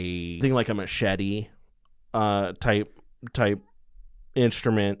like a machete type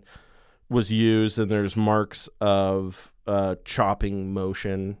instrument was used, and there's marks of chopping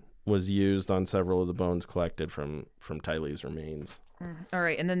motion was used on several of the bones collected from Tylee's remains. All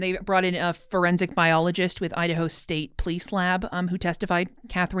right. And then they brought in a forensic biologist with Idaho State Police Lab who testified,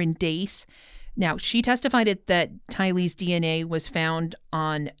 Catherine Dace. Now, she testified that Tylee's DNA was found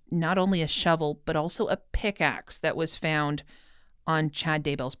on not only a shovel, but also a pickaxe that was found on Chad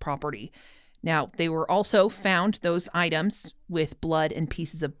Daybell's property. Now, they were also found, those items, with blood and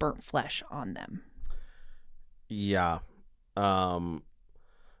pieces of burnt flesh on them. Yeah.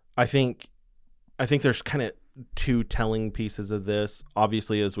 I think there's kind of two telling pieces of this.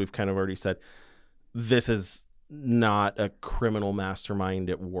 Obviously, as we've kind of already said, this is not a criminal mastermind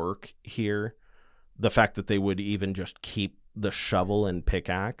at work here. The fact that they would even just keep the shovel and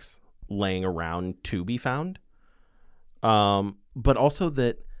pickaxe laying around to be found. But also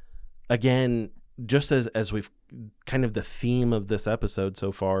that, again, just as we've kind of the theme of this episode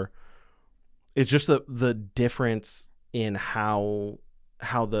so far, it's just the difference in how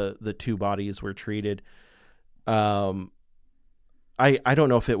the two bodies were treated. I don't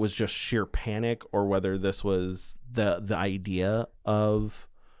know if it was just sheer panic or whether this was the idea of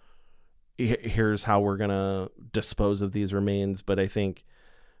here's how we're gonna dispose of these remains. But I think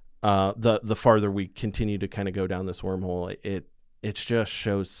the farther we continue to kind of go down this wormhole, it just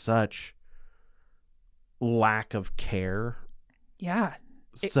shows such lack of care. Yeah,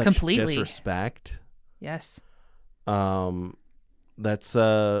 such completely disrespect. Yes. That's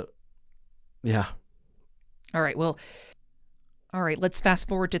yeah. All right. Well, all right. Let's fast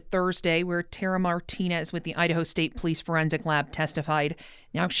forward to Thursday, where Tara Martinez with the Idaho State Police Forensic Lab testified.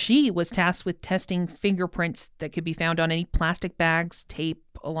 Now, she was tasked with testing fingerprints that could be found on any plastic bags, tape,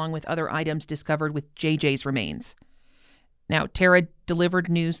 along with other items discovered with JJ's remains. Now, Tara delivered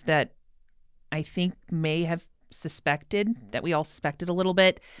news that I think may have suspected, that we all suspected a little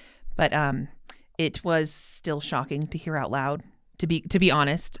bit, but it was still shocking to hear out loud. To be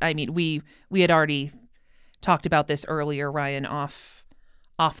honest, I mean, we had already talked about this earlier, Ryan, off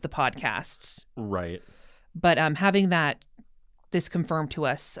the podcast, right? But having this confirmed to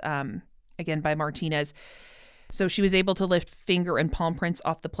us again by Martinez, so she was able to lift finger and palm prints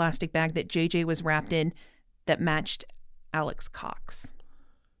off the plastic bag that JJ was wrapped in that matched Alex Cox.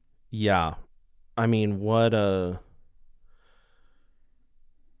 Yeah, I mean,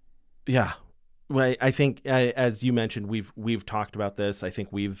 yeah. Well, I think, as you mentioned, we've talked about this. I think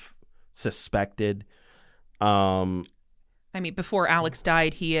we've suspected. I mean, before Alex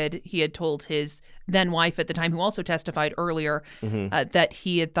died, he had told his then wife at the time, who also testified earlier, that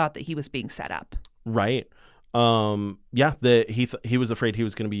he had thought that he was being set up. Right. Yeah. He was afraid he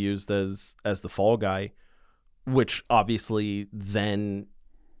was going to be used as the fall guy, which obviously then,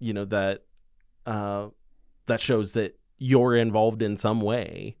 that shows that you're involved in some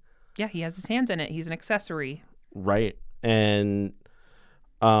way. Yeah, he has his hands in it. He's an accessory. Right. And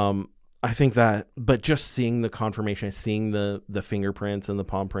I think that, but just seeing the confirmation, seeing the fingerprints and the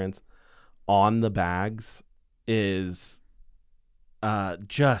palm prints on the bags is it's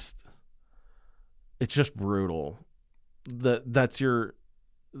just brutal. That's your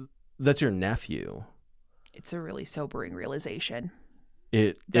nephew. It's a really sobering realization.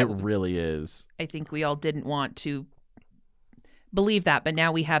 It really is. I think we all didn't want to believe that, but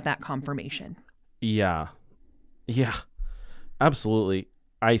now we have that confirmation. Yeah, absolutely.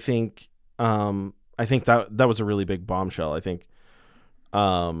 I think that was a really big bombshell. I think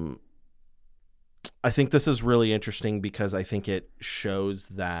this is really interesting because I think it shows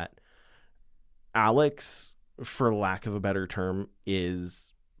that Alex, for lack of a better term,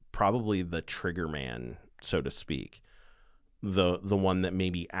 is probably the trigger man, so to speak. The one that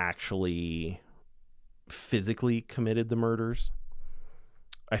maybe actually physically committed the murders.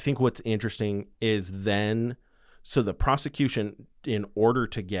 I think what's interesting is so the prosecution, in order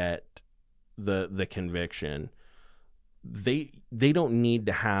to get the conviction, they don't need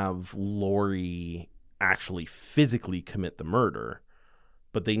to have Lori actually physically commit the murder,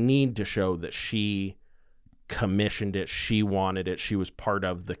 but they need to show that she commissioned it, she wanted it, she was part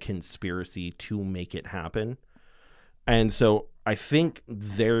of the conspiracy to make it happen. And so I think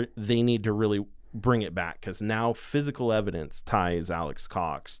they need to really bring it back, because now physical evidence ties Alex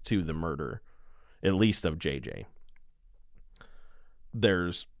Cox to the murder, at least of JJ.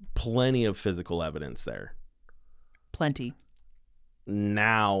 There's plenty of physical evidence there. Plenty.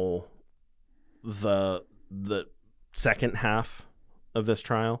 Now, the second half of this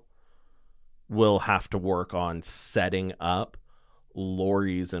trial will have to work on setting up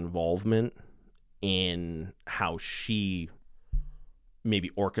Lori's involvement in how she maybe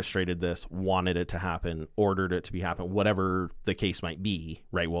orchestrated this, wanted it to happen, ordered it to be happen, whatever the case might be,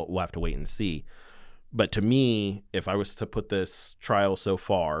 right? We'll have to wait and see. But to me, if I was to put this trial so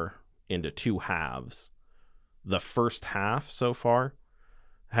far into two halves, the first half so far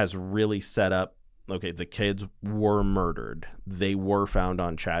has really set up, okay, the kids were murdered. They were found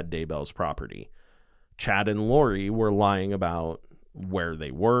on Chad Daybell's property. Chad and Lori were lying about where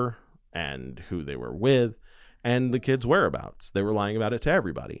they were and who they were with and the kids' whereabouts. They were lying about it to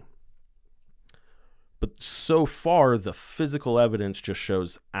everybody. But so far, the physical evidence just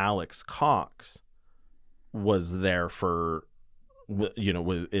shows Alex Cox was there for,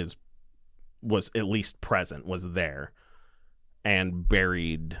 was at least present, was there, and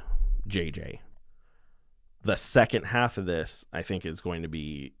buried JJ. The second half of this, I think, is going to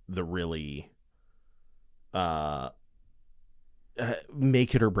be the really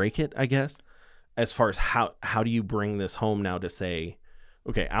make it or break it, I guess, as far as how do you bring this home now to say,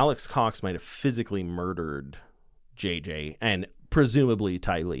 okay, Alex Cox might have physically murdered JJ and presumably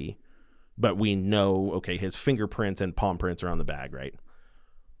Tylee, but we know, okay, his fingerprints and palm prints are on the bag, right?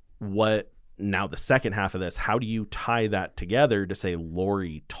 What now, the second half of this, how do you tie that together to say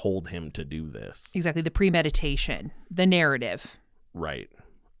Lori told him to do this? Exactly, the premeditation, the narrative. Right.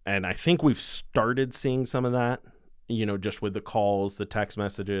 And I think we've started seeing some of that, just with the calls, the text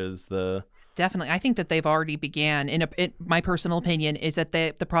messages, Definitely. I think that they've already began. My personal opinion is that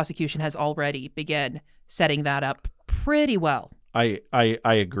the prosecution has already begun setting that up pretty well. I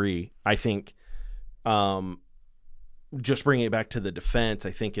agree. I think just bringing it back to the defense,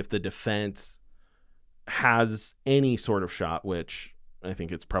 I think if the defense has any sort of shot, which I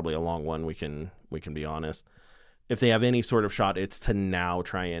think it's probably a long one, we can be honest. If they have any sort of shot, it's to now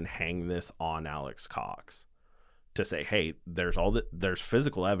try and hang this on Alex Cox. To say, hey, there's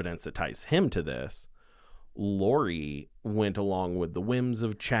physical evidence that ties him to this. Lori went along with the whims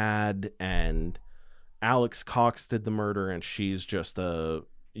of Chad, and Alex Cox did the murder, and she's just a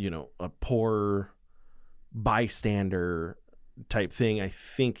poor bystander type thing. I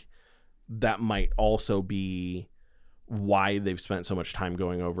think that might also be why they've spent so much time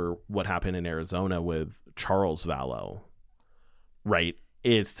going over what happened in Arizona with Charles Vallow, right?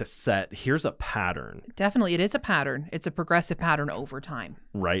 Is to set, here's a pattern. Definitely, it is a pattern. It's a progressive pattern over time.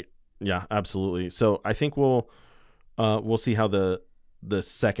 Right. Yeah, absolutely. So I think we'll see how the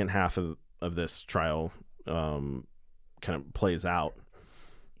second half of this trial kind of plays out.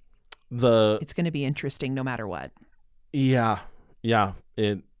 It's going to be interesting no matter what. Yeah.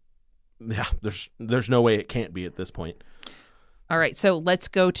 There's no way it can't be at this point. All right, so let's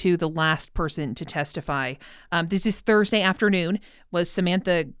go to the last person to testify. This is Thursday afternoon. Was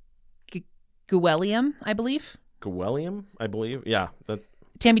Samantha Guellium, I believe? Yeah.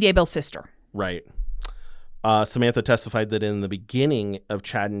 Tammy Daybell's sister. Right. Samantha testified that in the beginning of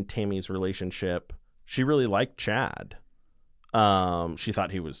Chad and Tammy's relationship, she really liked Chad. She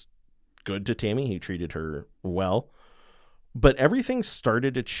thought he was good to Tammy. He treated her well. But everything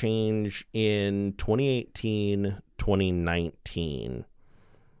started to change in 2018, 2019.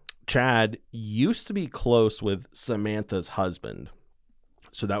 Chad used to be close with Samantha's husband.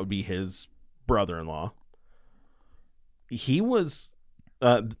 So that would be his brother-in-law. He was,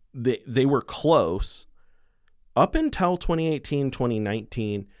 they were close. Up until 2018,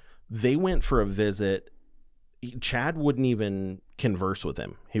 2019, they went for a visit. Chad wouldn't even converse with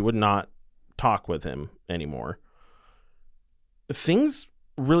him. He would not talk with him anymore. Things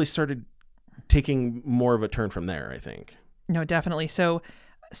really started taking more of a turn from there, I think. No, definitely. So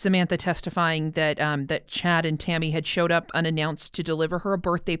Samantha testifying that that Chad and Tammy had showed up unannounced to deliver her a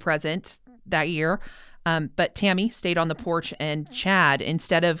birthday present that year. But Tammy stayed on the porch, and Chad,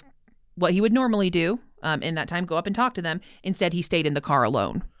 instead of what he would normally do in that time, go up and talk to them, instead he stayed in the car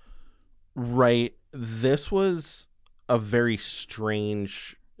alone. Right. This was a very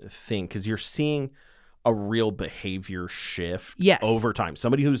strange thing because you're seeing a real behavior shift over time.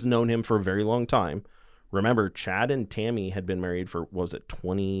 Somebody who's known him for a very long time. Remember, Chad and Tammy had been married for, what was it,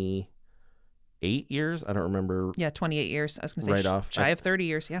 28 years? I don't remember. Yeah, 28 years. I was going to say right off. Shy of 30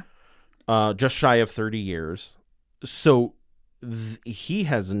 years, yeah. Just shy of 30 years. So he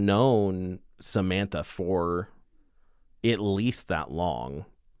has known Samantha for at least that long.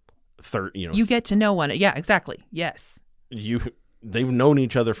 You get to know one. Yeah, exactly. Yes. They've known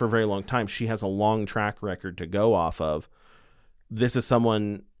each other for a very long time. She has a long track record to go off of. This is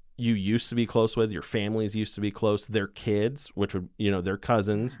someone you used to be close with. Your families used to be close. Their kids, which would, their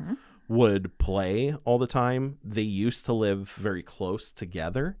cousins, would play all the time. They used to live very close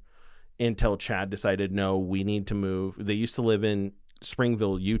together until Chad decided, no, we need to move. They used to live in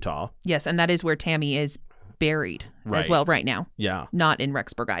Springville, Utah. Yes, and that is where Tammy is buried as well right now. Yeah. Not in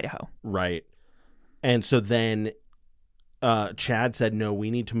Rexburg, Idaho. Right. And so then Chad said, no, we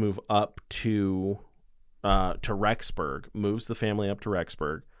need to move up to Rexburg, moves the family up to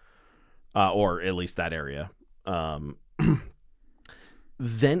Rexburg, or at least that area.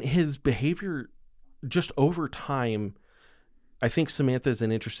 Then his behavior just over time, I think Samantha is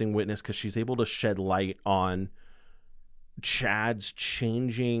an interesting witness because she's able to shed light on Chad's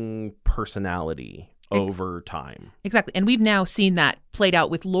changing personality over time. Exactly. And we've now seen that played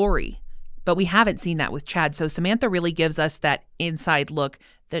out with Lori, but we haven't seen that with Chad. So Samantha really gives us that inside look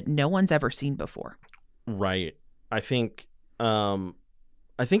that no one's ever seen before. Right. I think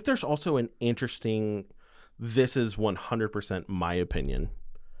there's also an interesting, this is 100% my opinion,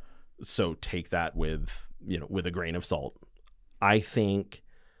 so take that with a grain of salt. I think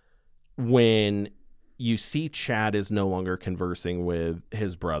when you see Chad is no longer conversing with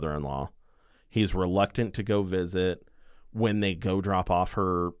his brother-in-law, he's reluctant to go visit. When they go drop off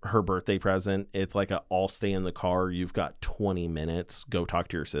her birthday present, it's like I'll stay in the car. You've got 20 minutes. Go talk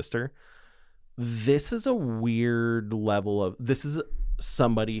to your sister. This is a weird level of, this is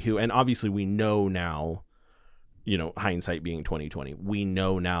somebody who, and obviously we know now, hindsight being 2020, we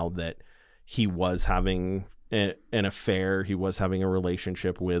know now that he was having an affair. He was having a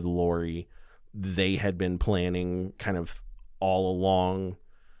relationship with Lori. They had been planning kind of all along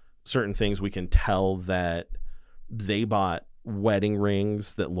certain things. We can tell that they bought wedding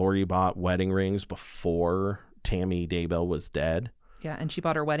rings, that Lori bought wedding rings before Tammy Daybell was dead. Yeah, and she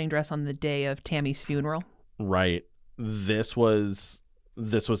bought her wedding dress on the day of Tammy's funeral. Right. This was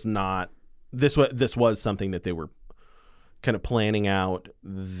something that they were kind of planning out.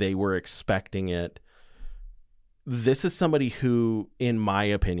 They were expecting it. This is somebody who, in my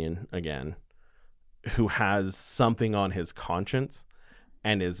opinion, again, who has something on his conscience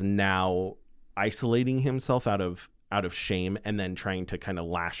and is now isolating himself out of shame and then trying to kind of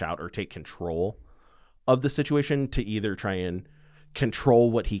lash out or take control of the situation to either try and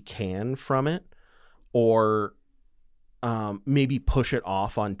control what he can from it, or maybe push it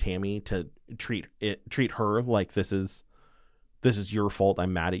off on Tammy to treat her like this is your fault,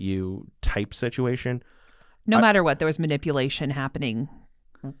 I'm mad at you type situation. No matter what, there was manipulation happening.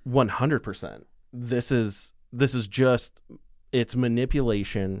 100%. This is just, it's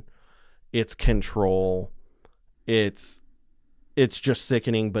manipulation, it's control, it's just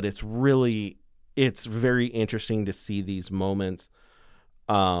sickening, but it's very interesting to see these moments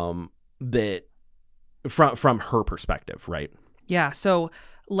that from her perspective, right? Yeah, so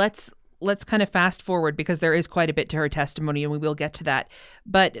let's kind of fast forward because there is quite a bit to her testimony and we will get to that.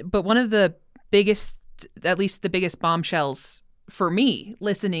 But one of the biggest, at least the biggest bombshells for me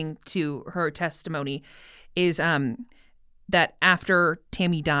listening to her testimony is that after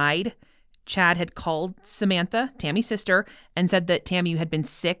Tammy died, Chad had called Samantha, Tammy's sister, and said that Tammy had been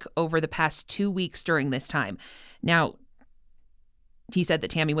sick over the past 2 weeks during this time. Now, he said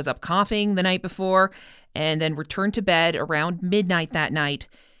that Tammy was up coughing the night before and then returned to bed around midnight that night.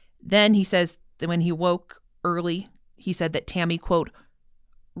 Then he says that when he woke early, he said that Tammy, quote,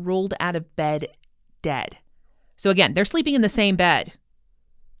 rolled out of bed dead. So again, they're sleeping in the same bed,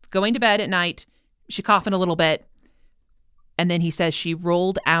 going to bed at night. She's coughing a little bit. And then he says she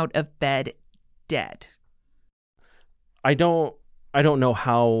rolled out of bed dead. I don't know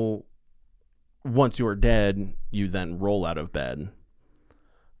how once you're dead, you then roll out of bed.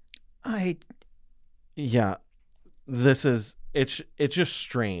 Yeah, it's just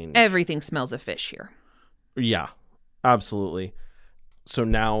strange. Everything smells of fish here. Yeah, absolutely. So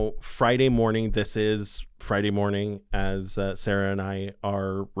now Friday morning, this is Friday morning as Sarah and I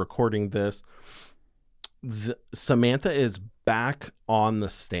are recording this. Samantha is back on the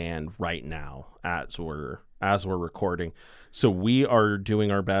stand right now as we're recording. So we are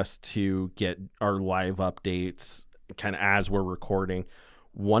doing our best to get our live updates kind of as we're recording.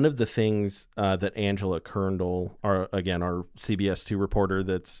 One of the things that Angela Kerndl, our CBS 2 reporter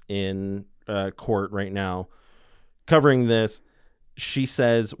that's in court right now covering this, she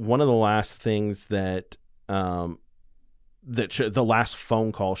says one of the last things that the last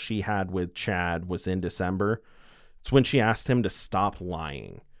phone call she had with Chad was in December. It's when she asked him to stop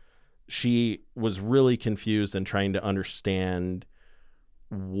lying. She was really confused and trying to understand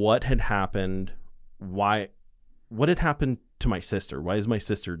what had happened, what had happened to my sister. Why is my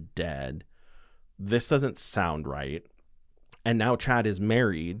sister dead? This doesn't sound right. And now Chad is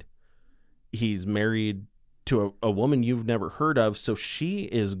married. He's married to a woman you've never heard of. So she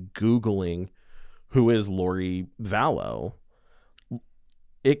is Googling who is Lori Vallow.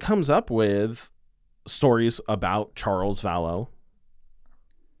 It comes up with stories about Charles Vallow's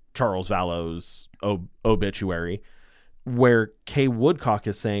obituary, where Kay Woodcock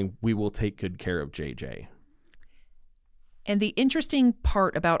is saying, we will take good care of JJ. And the interesting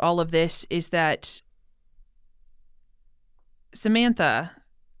part about all of this is that Samantha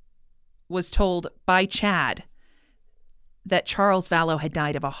was told by Chad that Charles Vallow had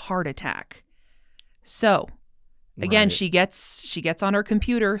died of a heart attack. So, again, Right. she gets on her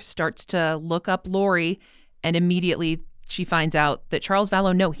computer, starts to look up Lori, and immediately she finds out that Charles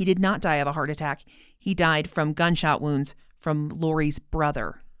Vallow, no, he did not die of a heart attack. He died from gunshot wounds from Lori's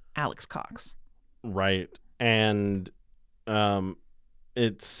brother, Alex Cox. Right. And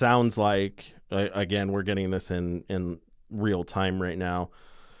it sounds like, again, we're getting this in real time right now.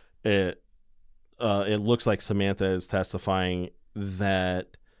 It looks like Samantha is testifying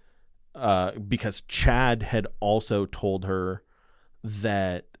that because Chad had also told her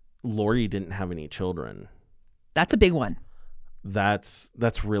that Lori didn't have any children. That's a big one. That's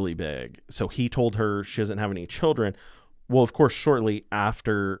really big. So he told her she doesn't have any children. Well, of course, shortly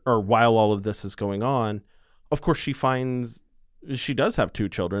after or while all of this is going on, of course, she finds she does have 2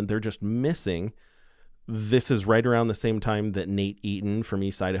 children. They're just missing. This is right around the same time that Nate Eaton from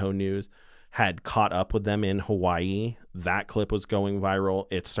East Idaho News had caught up with them in Hawaii. That clip was going viral.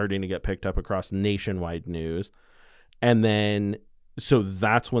 It's starting to get picked up across nationwide news. And then, so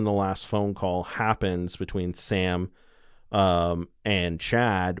that's when the last phone call happens between Sam and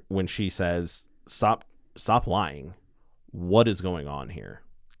Chad, when she says, stop lying. What is going on here?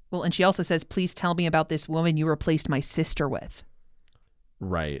 Well, and she also says, please tell me about this woman you replaced my sister with.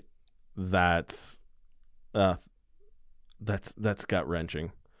 Right. That's gut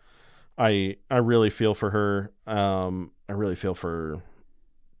wrenching. I really feel for her. I really feel for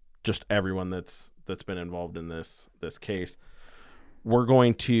just everyone that's been involved in this case. We're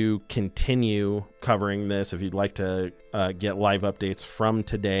going to continue covering this. If you'd like to get live updates from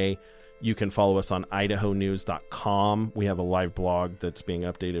today, you can follow us on idahonews.com. We have a live blog that's being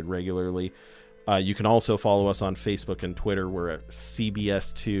updated regularly. You can also follow us on Facebook and Twitter. We're at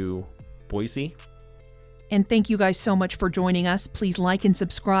CBS2 Boise. And thank you guys so much for joining us. Please like and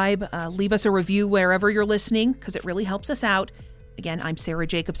subscribe. Leave us a review wherever you're listening, because it really helps us out. Again, I'm Sarah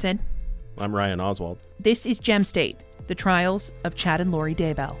Jacobson. I'm Ryan Oswald. This is Gem State, the trials of Chad and Lori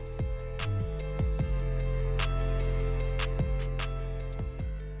Daybell.